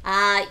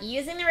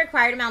 Using the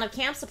required amount of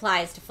camp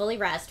supplies to fully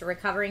rest, or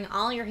recovering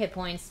all your hit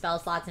points, spell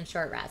slots, and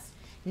short rest.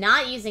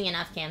 Not using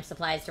enough camp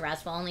supplies to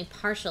rest will only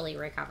partially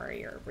recover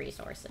your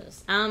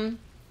resources.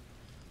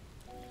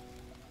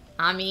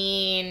 I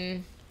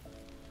mean...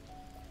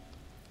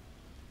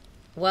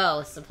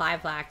 Whoa, supply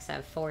plaques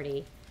have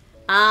 40.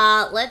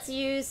 Let's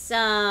use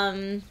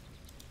some...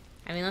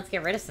 I mean, let's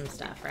get rid of some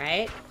stuff,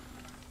 right?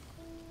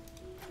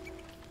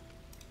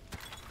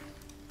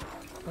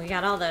 We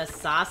got all the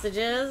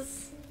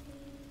sausages,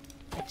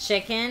 a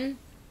chicken,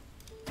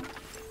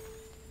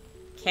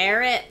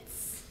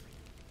 carrots,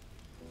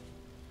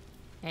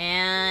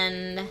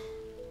 and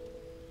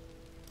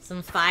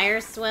some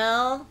fire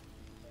swill,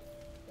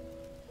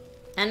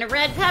 and a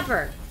red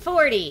pepper.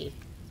 40.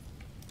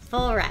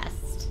 Full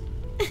rest.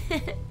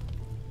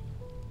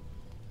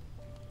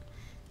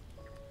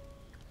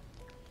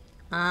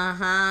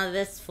 Uh-huh,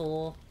 this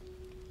fool.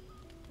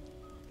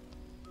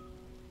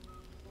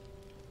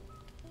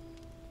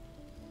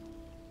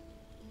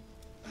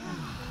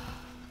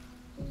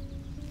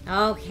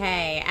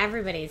 Okay,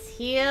 everybody's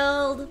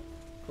healed.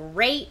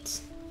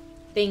 Great.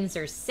 Things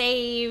are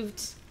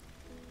saved.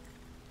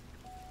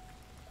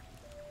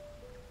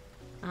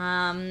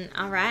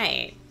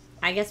 Alright.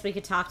 I guess we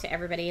could talk to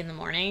everybody in the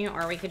morning,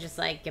 or we could just,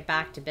 like, get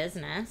back to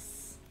business.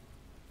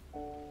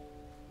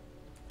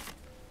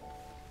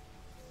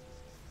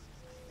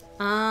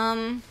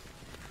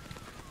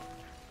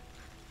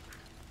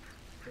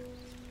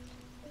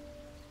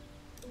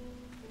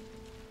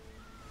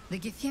 The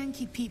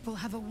Githyanki people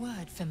have a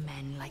word for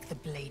men like the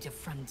Blade of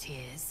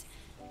Frontiers.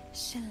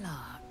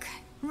 Shalak.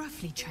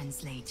 Roughly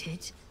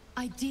translated,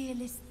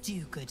 idealist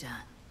do-gooder.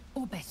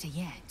 Or better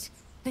yet,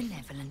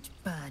 benevolent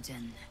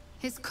burden.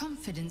 His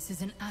confidence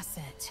is an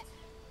asset.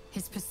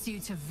 His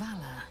pursuit of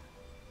valor,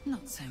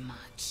 not so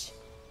much.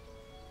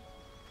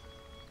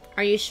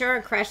 Are you sure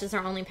a crush is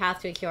our only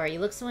path to a cure? You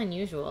look so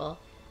unusual.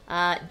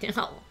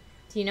 No.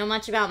 Do you know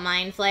much about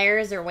mind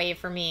flayers or wait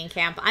for me in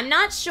camp? I'm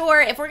not sure.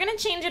 If we're going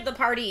to change up the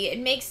party, it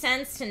makes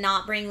sense to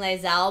not bring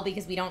laezel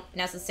because we don't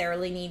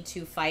necessarily need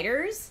 2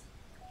 fighters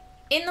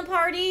in the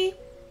party.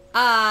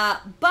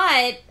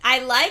 But I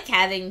like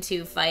having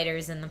 2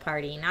 fighters in the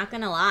party, not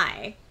going to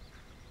lie.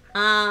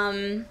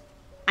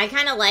 I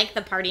kind of like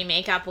the party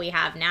makeup we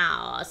have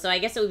now. So I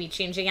guess it would be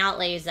changing out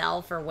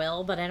laezel for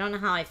Will, but I don't know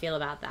how I feel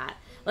about that.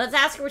 Let's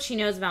ask her what she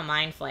knows about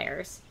mind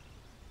flayers.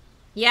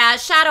 Yeah,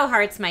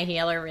 shadowheart's my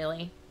healer,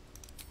 really.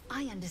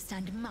 I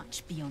understand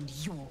much beyond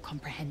your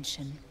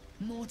comprehension.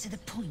 More to the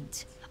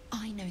point,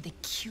 I know the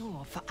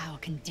cure for our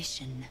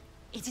condition.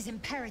 It is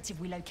imperative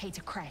we locate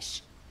a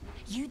creche.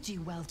 You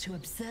do well to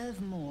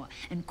observe more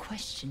and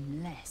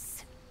question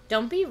less.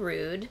 Don't be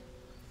rude.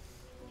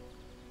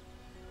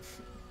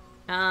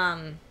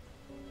 Are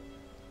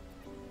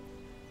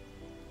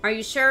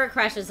you sure a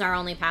creche is our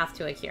only path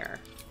to a cure?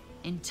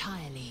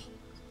 Entirely.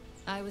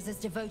 I was as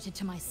devoted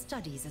to my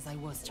studies as I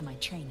was to my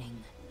training.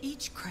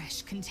 Each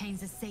creche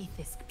contains a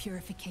Zaithisk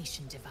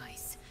purification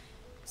device.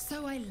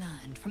 So I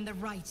learned from the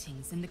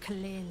writings in the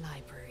Kalir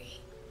library.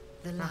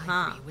 The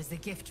library was a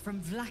gift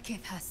from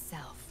Vlaakith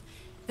herself,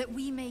 that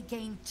we may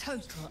gain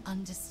total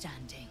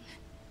understanding.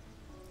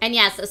 And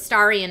yes,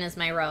 Astarion is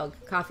my rogue.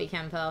 Coffee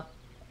Kempo.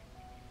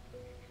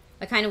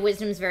 A kind of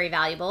wisdom is very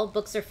valuable.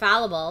 Books are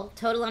fallible.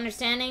 Total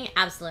understanding?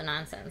 Absolute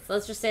nonsense.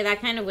 Let's just say that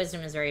kind of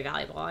wisdom is very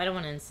valuable. I don't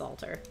want to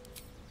insult her.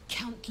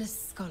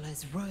 Countless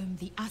scholars roam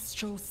the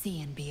astral sea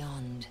and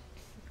beyond,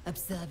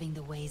 observing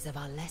the ways of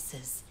our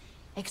lessers,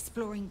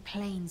 exploring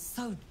planes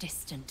so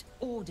distant,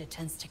 order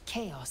turns to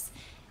chaos,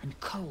 and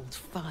cold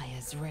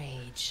fires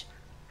rage.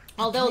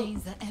 Although the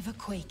planes are ever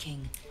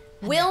quaking.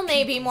 Will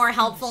may be more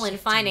helpful in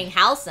finding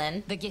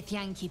Halsin. The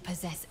Githyanki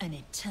possess an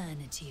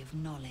eternity of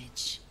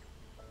knowledge.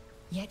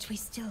 Yet we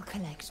still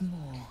collect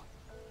more.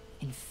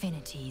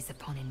 Infinities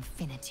upon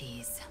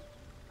infinities.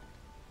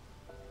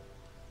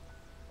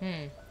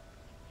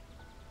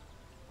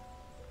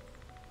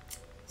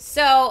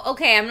 So,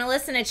 okay, I'm gonna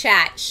listen to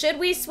chat. Should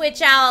we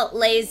switch out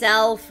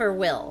laezel for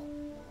Will?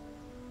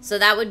 So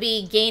that would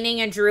be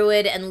gaining a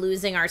druid and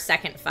losing our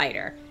second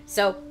fighter.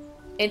 So,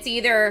 it's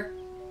either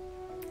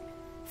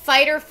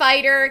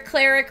fighter,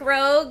 cleric,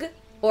 rogue,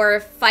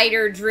 or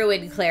fighter,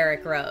 druid,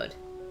 cleric,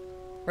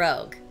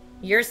 rogue.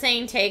 You're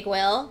saying take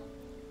Will?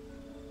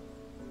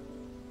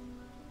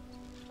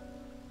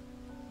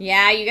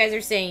 Yeah, you guys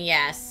are saying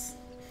yes.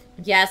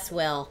 Yes,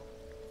 Will.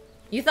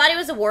 You thought he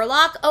was a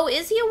warlock? Oh,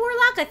 is he a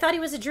warlock? I thought he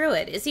was a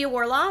druid. Is he a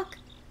warlock?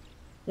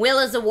 Will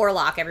is a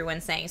warlock,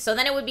 everyone's saying. So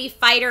then it would be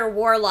fighter,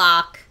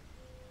 warlock,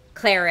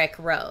 cleric,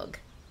 rogue.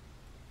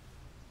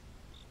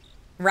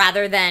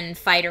 Rather than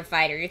fighter.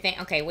 You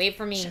think, okay, wait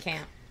for me in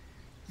camp.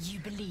 You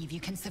believe you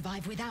can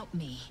survive without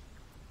me?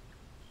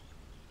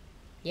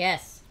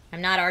 Yes.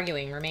 I'm not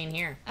arguing. Remain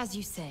here. As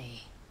you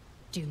say,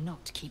 do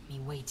not keep me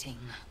waiting.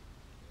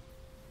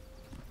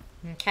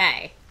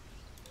 Okay.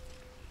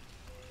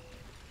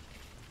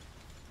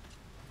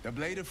 The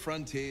Blade of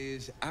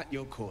Frontiers at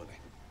your calling.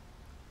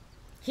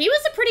 He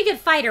was a pretty good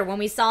fighter when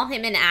we saw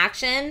him in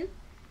action.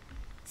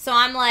 So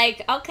I'm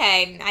like,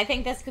 okay, I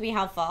think this could be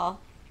helpful.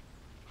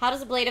 How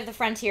does the Blade of the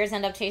Frontiers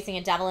end up chasing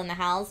a devil in the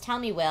hells? Tell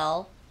me,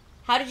 Will.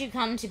 How did you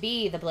come to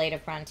be the Blade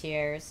of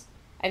Frontiers?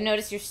 I've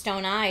noticed your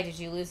stone eye. Did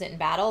you lose it in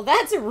battle?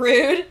 That's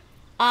rude.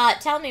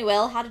 Tell me,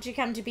 Will, how did you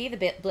come to be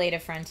the Blade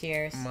of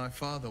Frontiers? My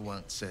father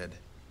once said,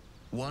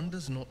 one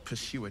does not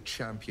pursue a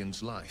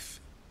champion's life.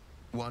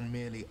 One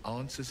merely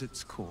answers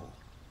its call.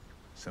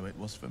 So it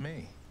was for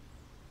me.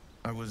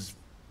 I was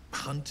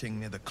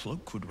hunting near the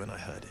Cloakwood when I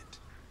heard it.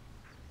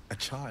 A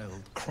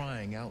child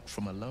crying out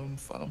from a lone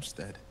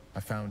farmstead. I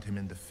found him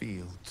in the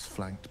fields,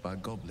 flanked by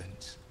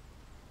goblins.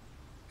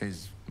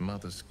 His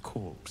mother's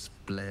corpse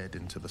bled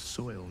into the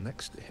soil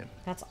next to him.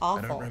 That's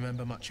awful. I don't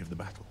remember much of the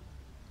battle.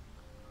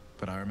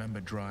 But I remember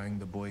drying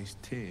the boy's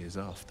tears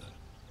after.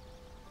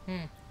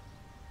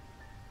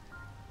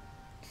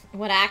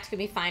 What act could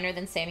be finer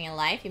than saving a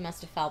life? You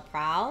must have felt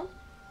proud.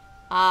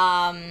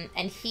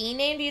 And he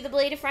named you the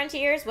Blade of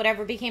Frontiers?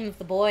 Whatever became of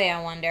the boy,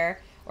 I wonder.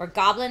 Or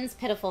goblins,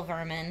 pitiful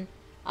vermin.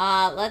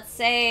 Let's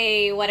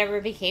say whatever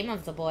became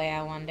of the boy,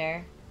 I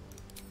wonder.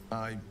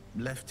 I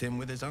left him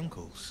with his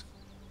uncles.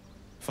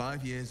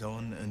 5 years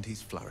on, and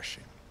he's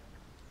flourishing.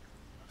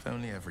 If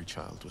only every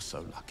child was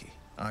so lucky.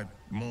 I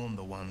mourn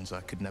the ones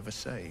I could never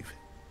save,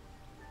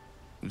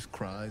 whose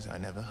cries I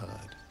never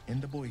heard.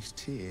 In the boy's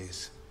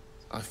tears,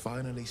 I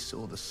finally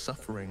saw the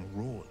suffering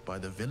wrought by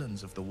the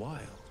villains of the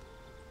wild.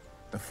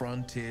 The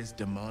frontiers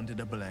demanded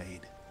a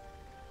blade,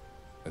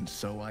 and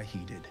so I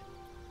heeded.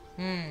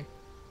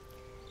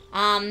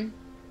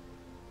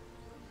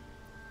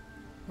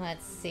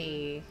 Let's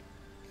see.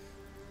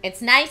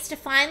 It's nice to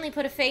finally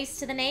put a face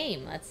to the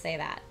name. Let's say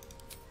that.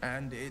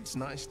 And it's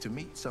nice to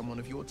meet someone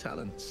of your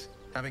talents.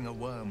 Having a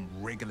worm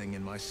wriggling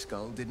in my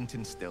skull didn't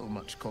instill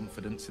much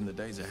confidence in the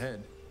days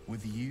ahead.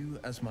 With you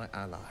as my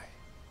ally,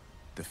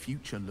 the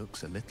future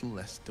looks a little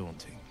less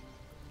daunting.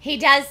 He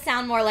does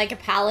sound more like a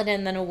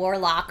paladin than a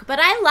warlock, but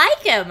I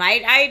like him.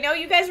 I know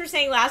you guys were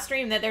saying last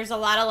stream that there's a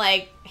lot of,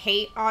 like,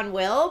 hate on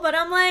Will, but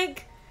I'm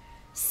like,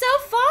 so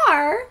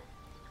far,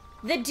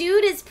 the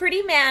dude is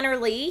pretty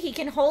mannerly. He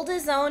can hold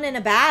his own in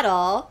a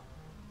battle.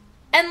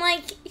 And,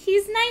 like,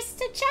 he's nice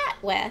to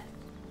chat with.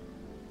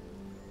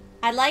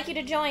 I'd like you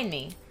to join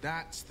me.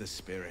 That's the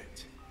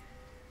spirit.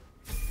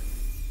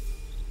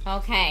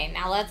 Okay,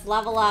 now let's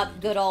level up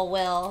good old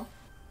Will.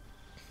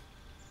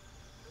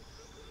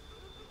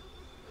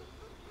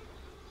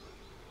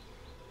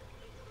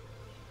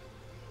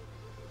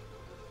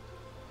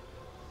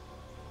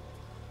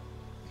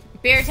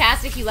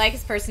 Beertastic, you like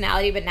his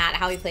personality, but not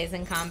how he plays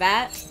in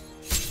combat.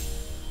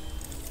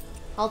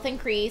 Health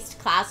increased,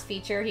 class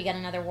feature, he got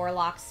another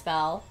warlock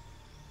spell.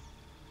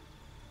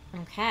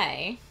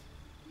 Okay.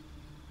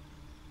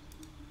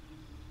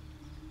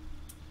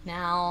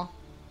 Now,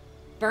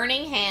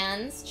 burning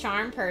hands,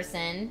 charm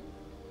person,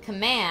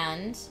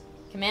 command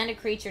a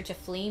creature to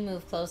flee,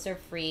 move closer,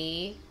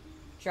 free,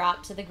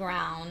 drop to the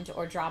ground,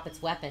 or drop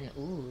its weapon.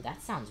 Ooh,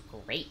 that sounds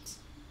great.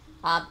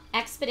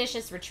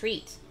 Expeditious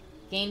retreat.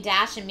 Gain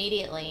dash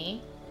immediately.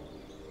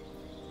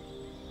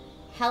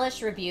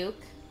 Hellish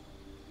rebuke.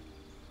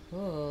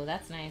 Ooh,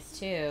 that's nice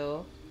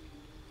too.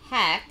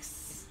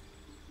 Hex.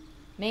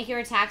 Make your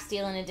attacks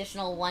deal an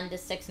additional 1 to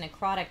 6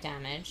 necrotic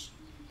damage.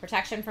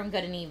 Protection from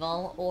good and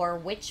evil, or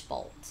witch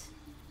bolt.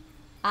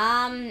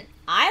 I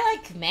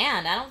like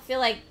command. I don't feel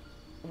like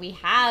we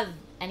have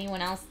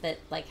anyone else that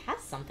like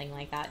has something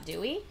like that, do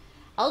we?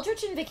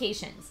 Eldritch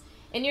invocations.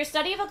 In your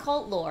study of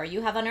occult lore,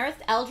 you have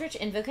unearthed eldritch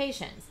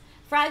invocations.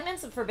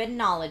 Fragments of forbidden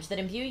knowledge that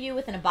imbue you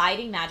with an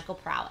abiding magical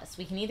prowess.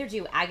 We can either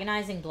do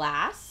Agonizing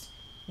Blast.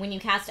 When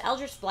you cast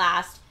Eldritch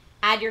Blast,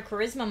 add your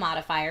Charisma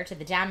modifier to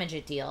the damage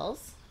it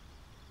deals.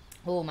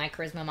 Oh, my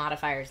Charisma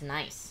modifier is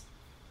nice.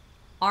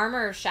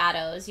 Armor of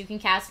Shadows. You can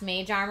cast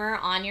Mage Armor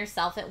on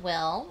yourself at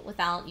will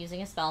without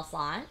using a spell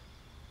slot.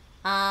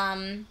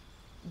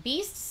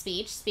 Beast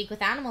Speech. Speak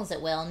with animals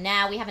at will.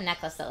 Now we have a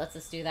necklace that lets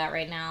us do that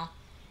right now.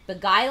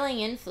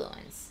 Beguiling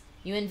Influence.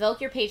 You invoke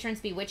your patron's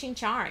bewitching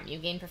charm. You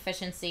gain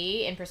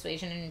proficiency in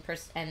persuasion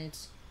and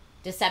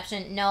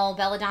deception. No,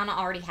 Belladonna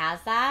already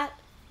has that.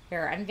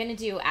 Here, I'm going to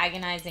do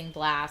Agonizing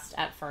Blast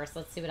at first.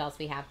 Let's see what else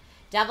we have.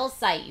 Devil's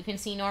Sight. You can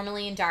see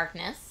normally in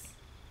darkness.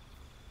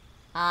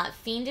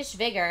 Fiendish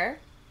Vigor.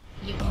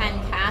 You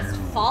can cast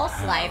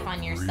False Life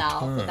on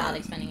yourself without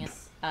expending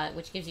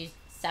which gives you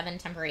 7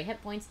 temporary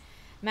hit points.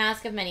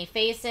 Mask of Many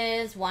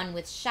Faces. One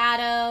with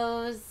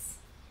Shadows.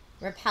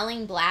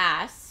 Repelling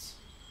Blast.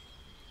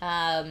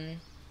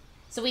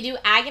 So we do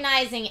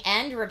Agonizing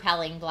and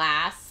Repelling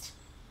Blast.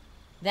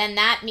 Then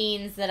that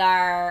means that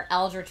our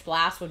Eldritch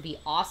Blast would be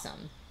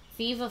awesome.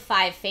 Thief of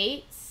 5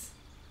 Fates.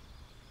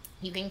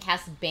 You can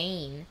cast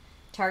Bane.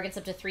 Targets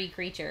up to 3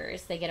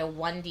 creatures. They get a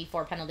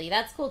 1d4 penalty.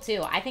 That's cool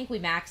too. I think we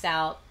max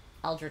out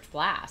Eldritch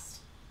Blast.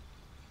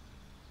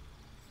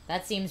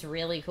 That seems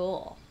really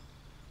cool.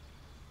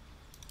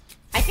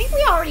 I think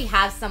we already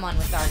have someone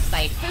with Dark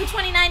Sight.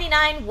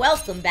 Foo2099,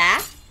 welcome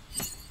back.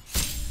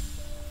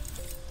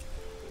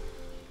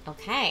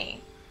 Okay.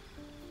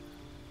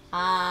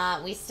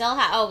 We still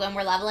have... Oh, and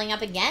we're leveling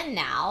up again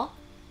now.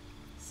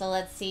 So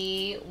let's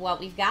see what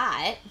we've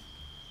got.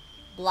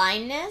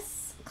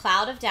 Blindness,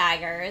 Cloud of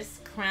Daggers,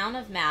 Crown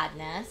of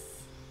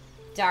Madness,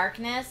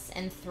 Darkness,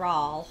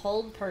 Enthrall,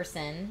 Hold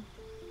Person,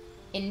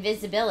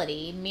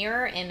 Invisibility,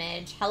 Mirror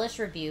Image, Hellish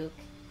Rebuke,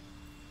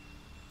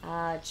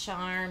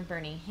 Charm,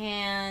 Burning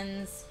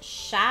Hands,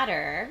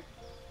 Shatter,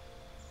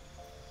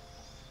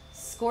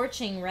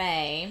 Scorching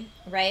Ray,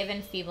 Ray of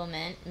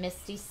Enfeeblement,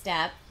 Misty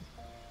Step.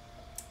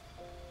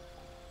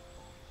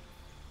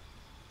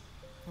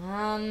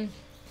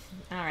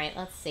 Alright,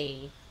 let's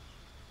see.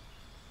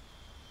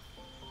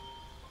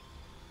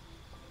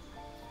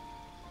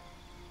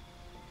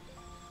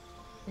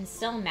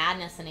 Instill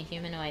madness in a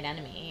humanoid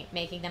enemy,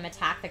 making them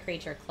attack the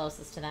creature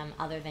closest to them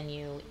other than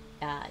you,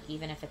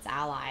 even if it's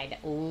allied.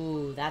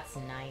 Ooh, that's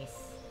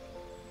nice.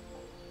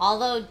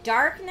 Although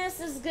darkness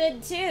is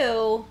good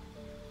too.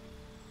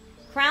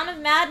 Crown of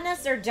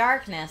Madness or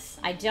Darkness?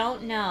 I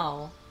don't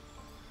know.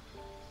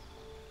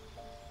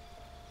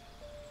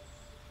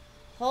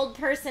 Hold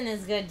Person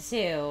is good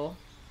too.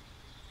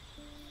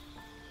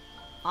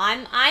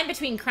 I'm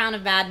between Crown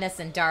of Madness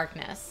and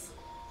Darkness.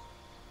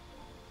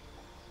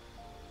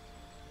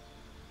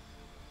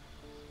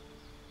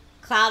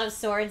 Cloud of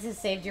Swords has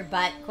saved your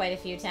butt quite a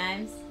few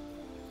times.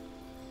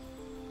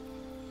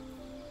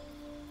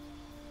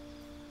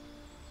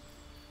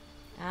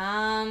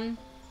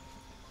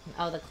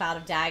 Oh, the Cloud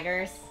of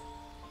Daggers.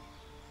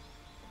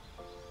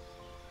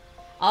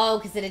 Oh,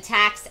 because it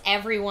attacks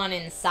everyone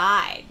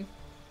inside.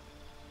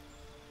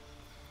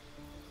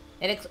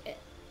 It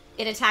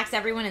attacks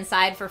everyone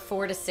inside for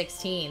 4 to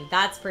 16.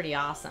 That's pretty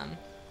awesome.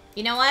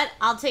 You know what?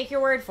 I'll take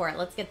your word for it.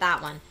 Let's get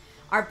that one.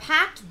 Our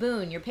Pact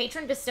Boon. Your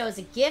patron bestows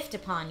a gift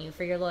upon you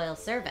for your loyal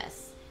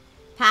service.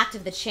 Pact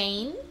of the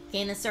Chain.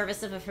 Gain the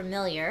service of a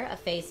familiar, a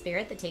fae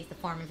spirit that takes the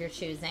form of your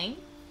choosing.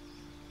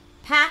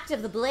 Pact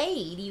of the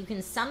Blade. You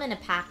can summon a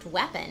pact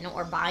weapon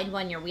or bind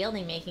one you're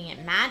wielding, making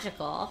it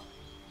magical.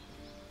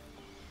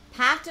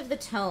 Pact of the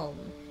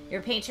Tome.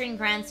 Your patron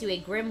grants you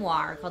a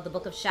grimoire called the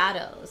Book of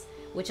Shadows,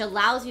 which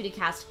allows you to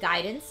cast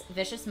Guidance,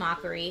 Vicious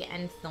Mockery,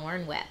 and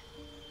Thorn Whip.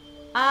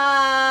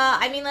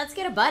 I mean, let's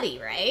get a buddy,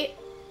 right?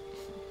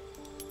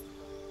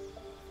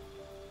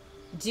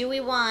 Do we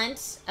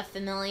want a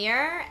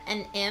familiar,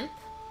 an imp,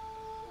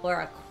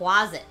 or a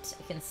quasit?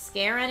 It can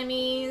scare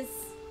enemies.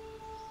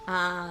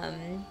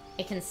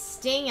 It can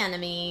sting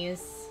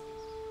enemies.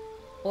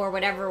 Or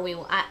whatever we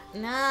want.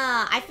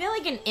 Nah, I feel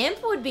like an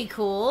imp would be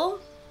cool.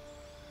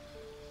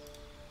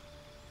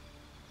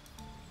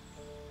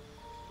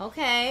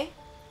 Okay.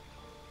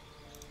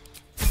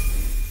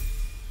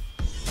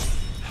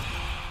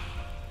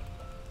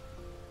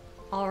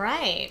 All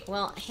right.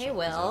 Well, hey,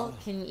 Will,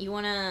 you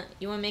wanna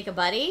make a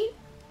buddy?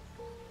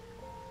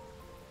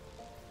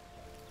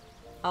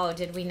 Oh,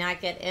 did we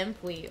not get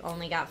imp? We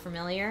only got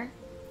familiar.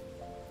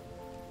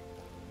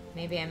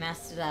 Maybe I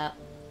messed it up.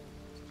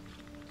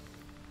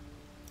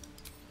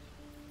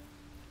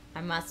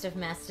 I must have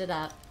messed it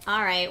up.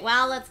 All right.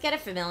 Well, let's get a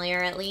familiar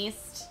at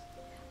least.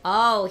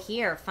 Oh,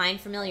 here. Find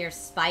familiar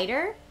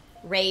spider,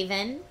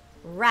 raven,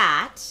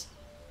 rat,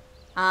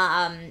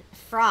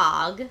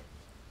 frog,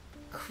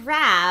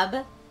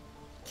 crab,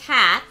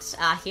 cat.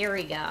 Here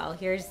we go.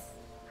 Here's...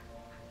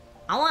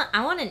 I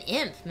want an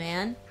imp,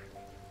 man.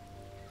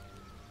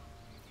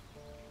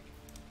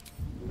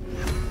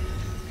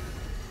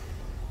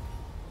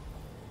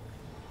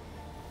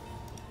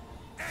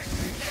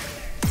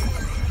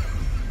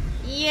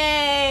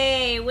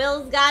 Yay!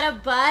 Will's got a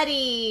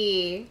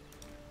buddy.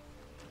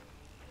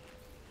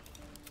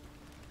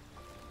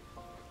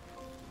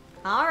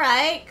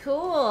 Alright,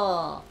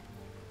 cool.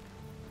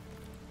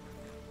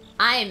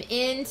 I am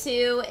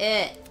into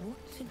it.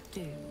 What to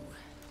do?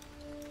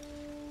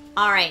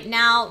 Alright,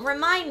 now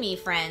remind me,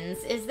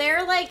 friends, is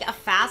there like a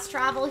fast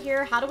travel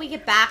here? How do we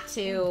get back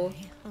to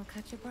I'll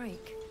catch a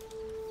break.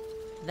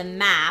 the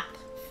map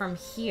from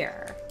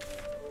here?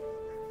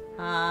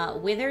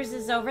 Withers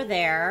is over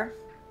there.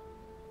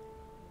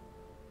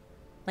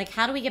 Like,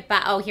 how do we get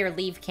back? Oh, here,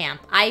 leave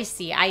camp. I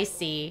see, I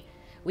see.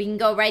 We can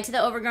go right to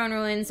the Overgrown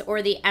Ruins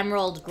or the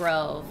Emerald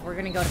Grove. We're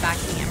gonna go back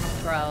to the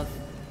Emerald Grove.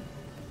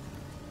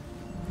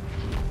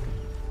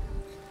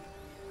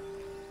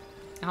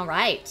 All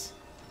right.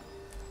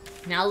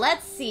 Now,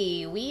 let's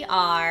see. We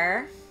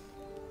are...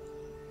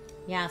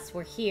 Yes,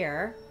 we're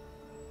here.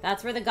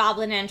 That's where the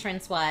goblin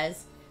entrance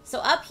was. So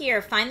up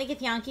here, find the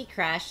Githyanki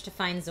Creche to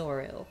find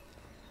Zoru.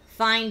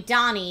 Find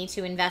Donnie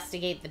to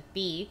investigate the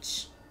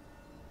beach.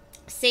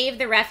 Save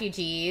the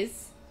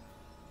refugees.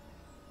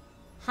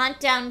 Hunt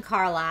down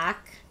Karlach.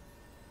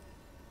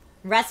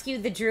 Rescue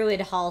the druid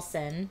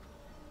Halsin.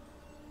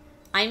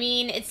 I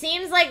mean, it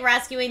seems like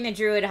rescuing the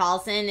druid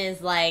Halsin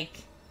is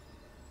like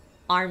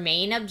our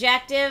main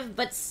objective,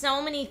 but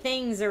so many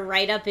things are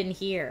right up in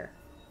here.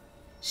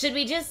 Should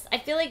we just... I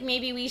feel like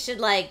maybe we should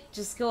like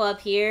just go up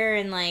here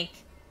and like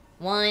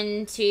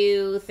 1,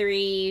 2,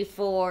 3,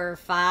 4,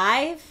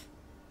 5?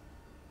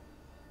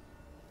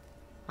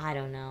 I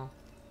don't know.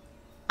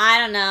 I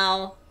don't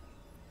know.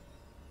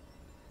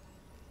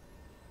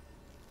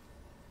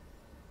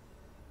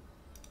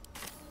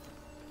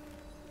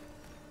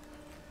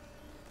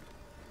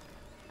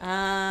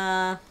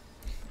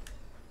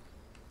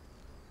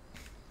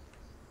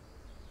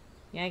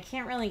 Yeah, I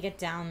can't really get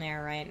down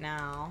there right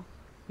now.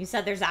 You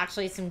said there's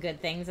actually some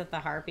good things at the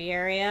Harpy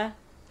area?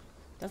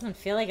 Doesn't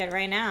feel like it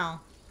right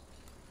now.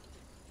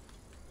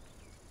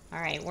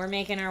 Alright, we're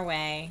making our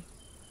way.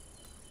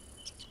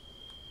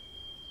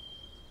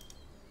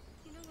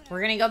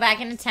 We're gonna go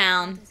back into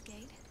town.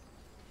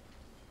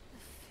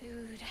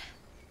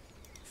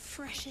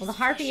 Well, the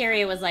Harpy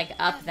area was like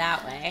up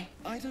that way.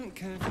 I don't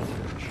care for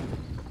fresh.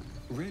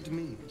 Red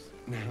meat.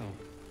 Now,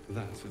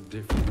 that's a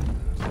different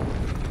matter.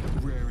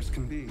 Rare as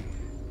can be.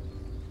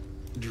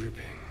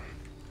 Dripping.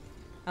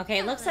 Okay,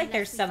 it looks like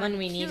there's someone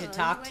we need to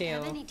talk to.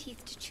 Have any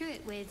teeth to chew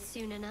it with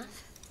soon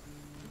enough.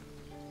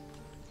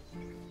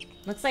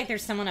 Looks like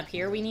there's someone up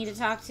here we need to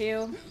talk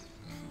to.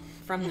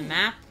 From the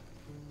map.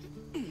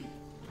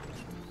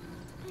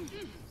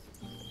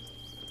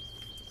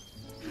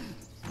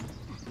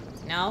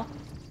 No?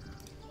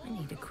 I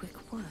need a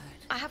quick word.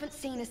 I haven't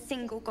seen a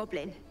single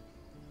goblin.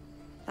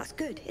 That's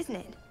good, isn't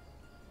it?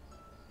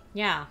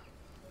 Yeah.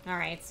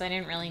 Alright, so I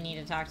didn't really need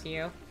to talk to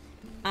you.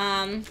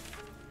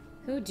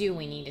 Who do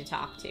we need to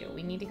talk to?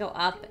 We need to go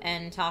up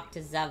and talk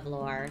to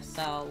Zevlor.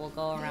 So we'll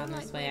go around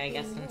this way, I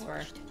guess, since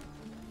we're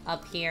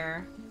up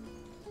here.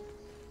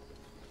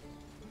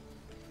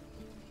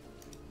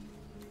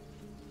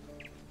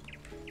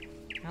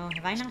 Oh,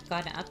 have I not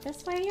gotten up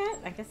this way yet?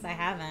 I guess I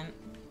haven't.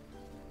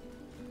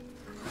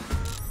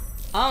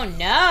 Oh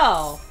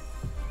no!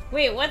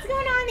 Wait, what's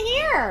going on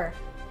here?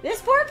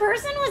 This poor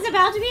person was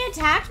about to be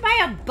attacked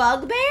by a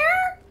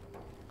bugbear?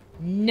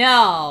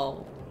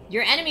 No.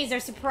 Your enemies are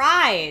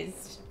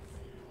surprised.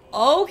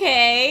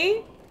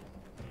 Okay.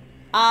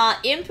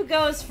 Imp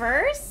goes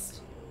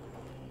first?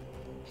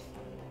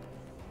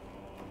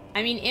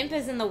 I mean, Imp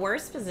is in the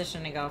worst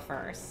position to go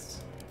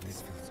first.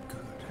 This feels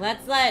good.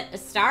 Let's let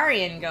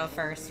Astarion go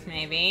first,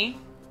 maybe.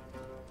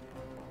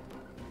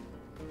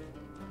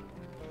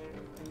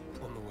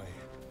 On the way.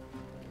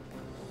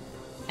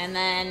 And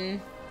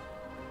then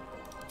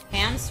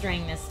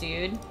hamstring this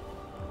dude.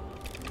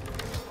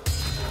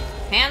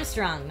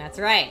 Hamstrung, that's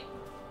right.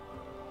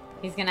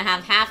 He's gonna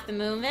have half the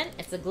movement.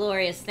 It's a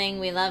glorious thing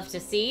we love to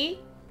see.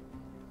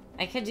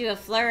 I could do a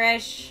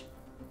flourish,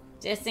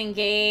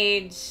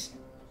 disengage.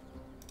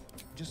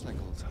 Just like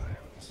old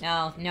times.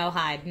 No, no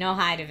hide. No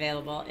hide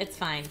available. It's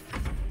fine.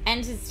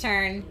 End his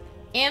turn.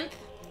 Imp,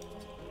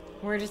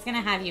 we're just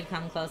gonna have you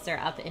come closer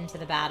up into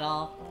the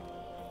battle.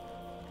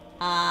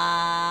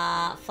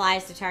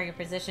 Flies to target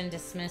position,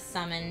 dismiss,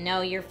 summon.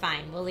 No, you're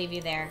fine. We'll leave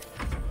you there.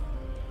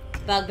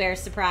 Bugbear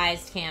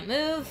surprised, can't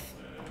move.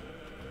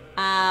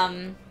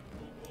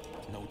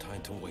 No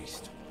time to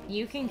waste.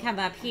 You can come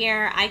up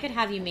here. I could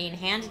have you main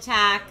hand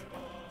attack,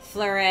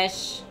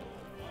 flourish,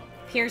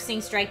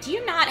 piercing strike. Do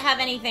you not have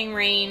anything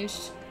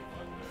ranged?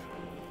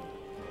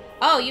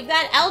 Oh, you've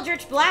got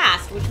Eldritch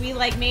Blast, which we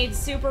like made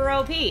super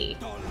OP. Yeah!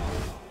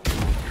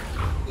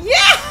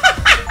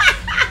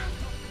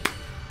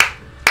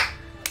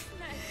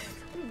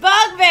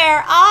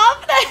 Bugbear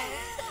off the...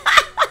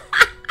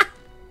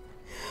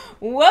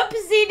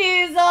 Whoopsie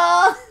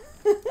doozle.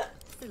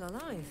 Still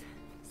alive.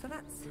 So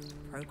that's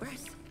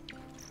progress.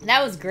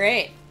 That was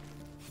great.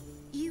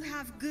 You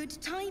have good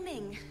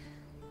timing.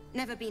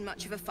 Never been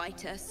much of a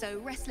fighter, so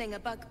wrestling a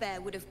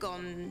bugbear would have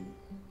gone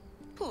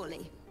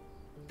poorly.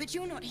 But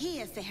you're not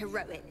here for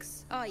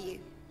heroics, are you?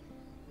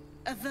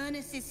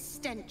 Avernus's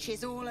stench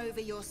is all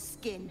over your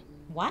skin.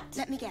 What?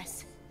 Let me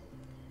guess.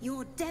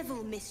 Your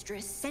devil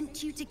mistress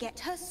sent you to get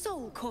her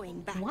soul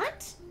coin back.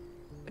 What?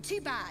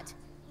 Too bad.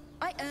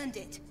 I earned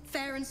it,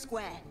 fair and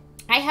square.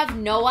 I have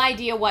no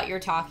idea what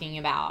you're talking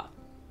about.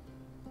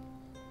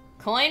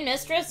 Coin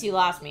mistress, you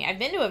lost me. I've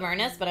been to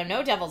Avernus, but I'm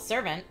no devil's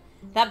servant.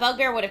 That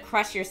bugbear would have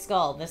crushed your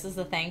skull. This is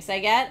the thanks I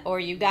get, or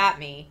you got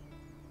me.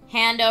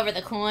 Hand over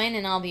the coin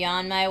and I'll be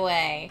on my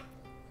way.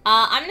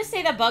 I'm gonna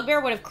say that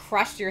bugbear would have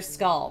crushed your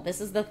skull.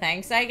 This is the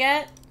thanks I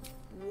get.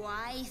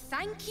 Why,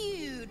 thank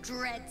you,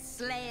 dread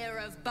slayer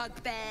of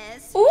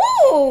bugbears.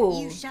 Ooh!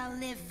 You shall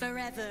live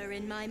forever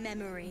in my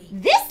memory.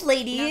 This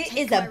lady Now take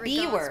is my a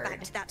B regards word.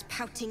 back to that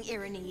pouting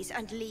Irenes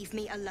and leave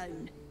me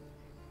alone.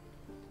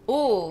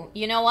 Ooh,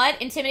 you know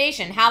what?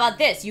 Intimidation. How about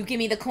this? You give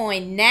me the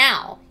coin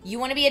now. You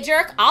want to be a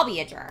jerk? I'll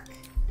be a jerk.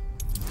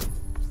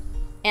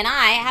 And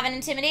I have an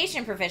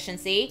intimidation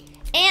proficiency,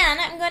 and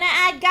I'm going to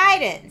add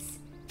guidance.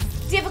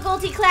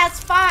 Difficulty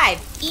class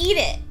 5. Eat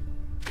it.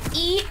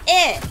 Eat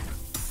it.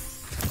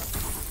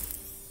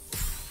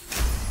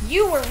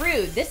 You were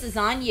rude. This is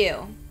on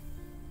you.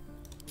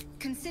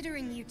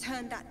 Considering you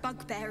turned that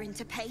bugbear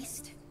into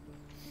paste,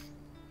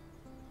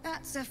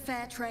 that's a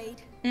fair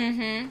trade.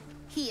 Mm-hmm.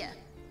 Here.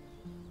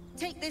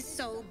 Take this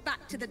soul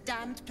back to the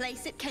damned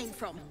place it came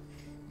from.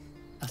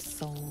 A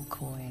soul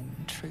coin,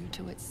 true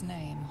to its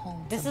name,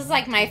 holds. This is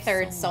like my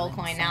third soul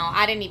coin now.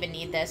 I didn't even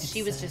need this.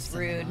 She was just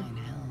rude. Nine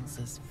hells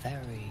is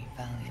very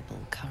valuable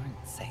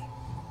currency.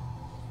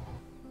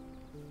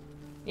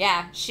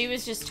 Yeah, she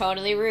was just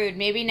totally rude.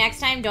 Maybe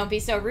next time don't be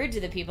so rude to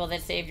the people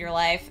that saved your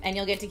life and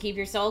you'll get to keep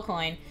your soul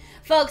coin.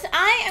 Folks,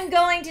 I am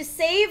going to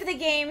save the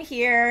game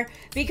here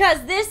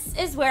because this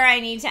is where I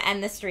need to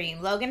end the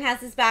stream. Logan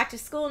has his back to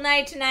school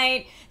night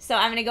tonight, so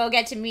I'm going to go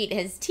get to meet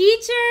his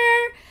teacher.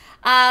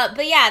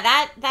 But yeah,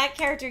 that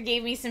character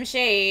gave me some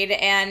shade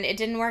and it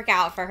didn't work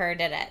out for her,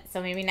 did it? So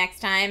maybe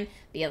next time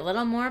be a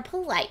little more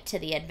polite to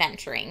the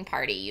adventuring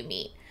party you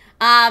meet.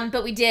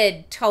 But we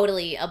did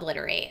totally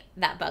obliterate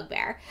that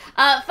bugbear.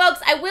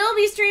 Folks, I will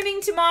be streaming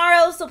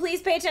tomorrow, so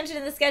please pay attention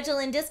to the schedule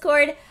in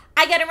Discord.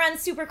 I gotta run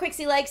super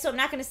quicksy-like, so I'm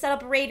not gonna set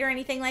up a raid or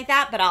anything like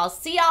that, but I'll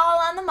see y'all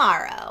on the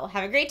morrow.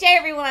 Have a great day,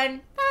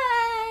 everyone. Bye!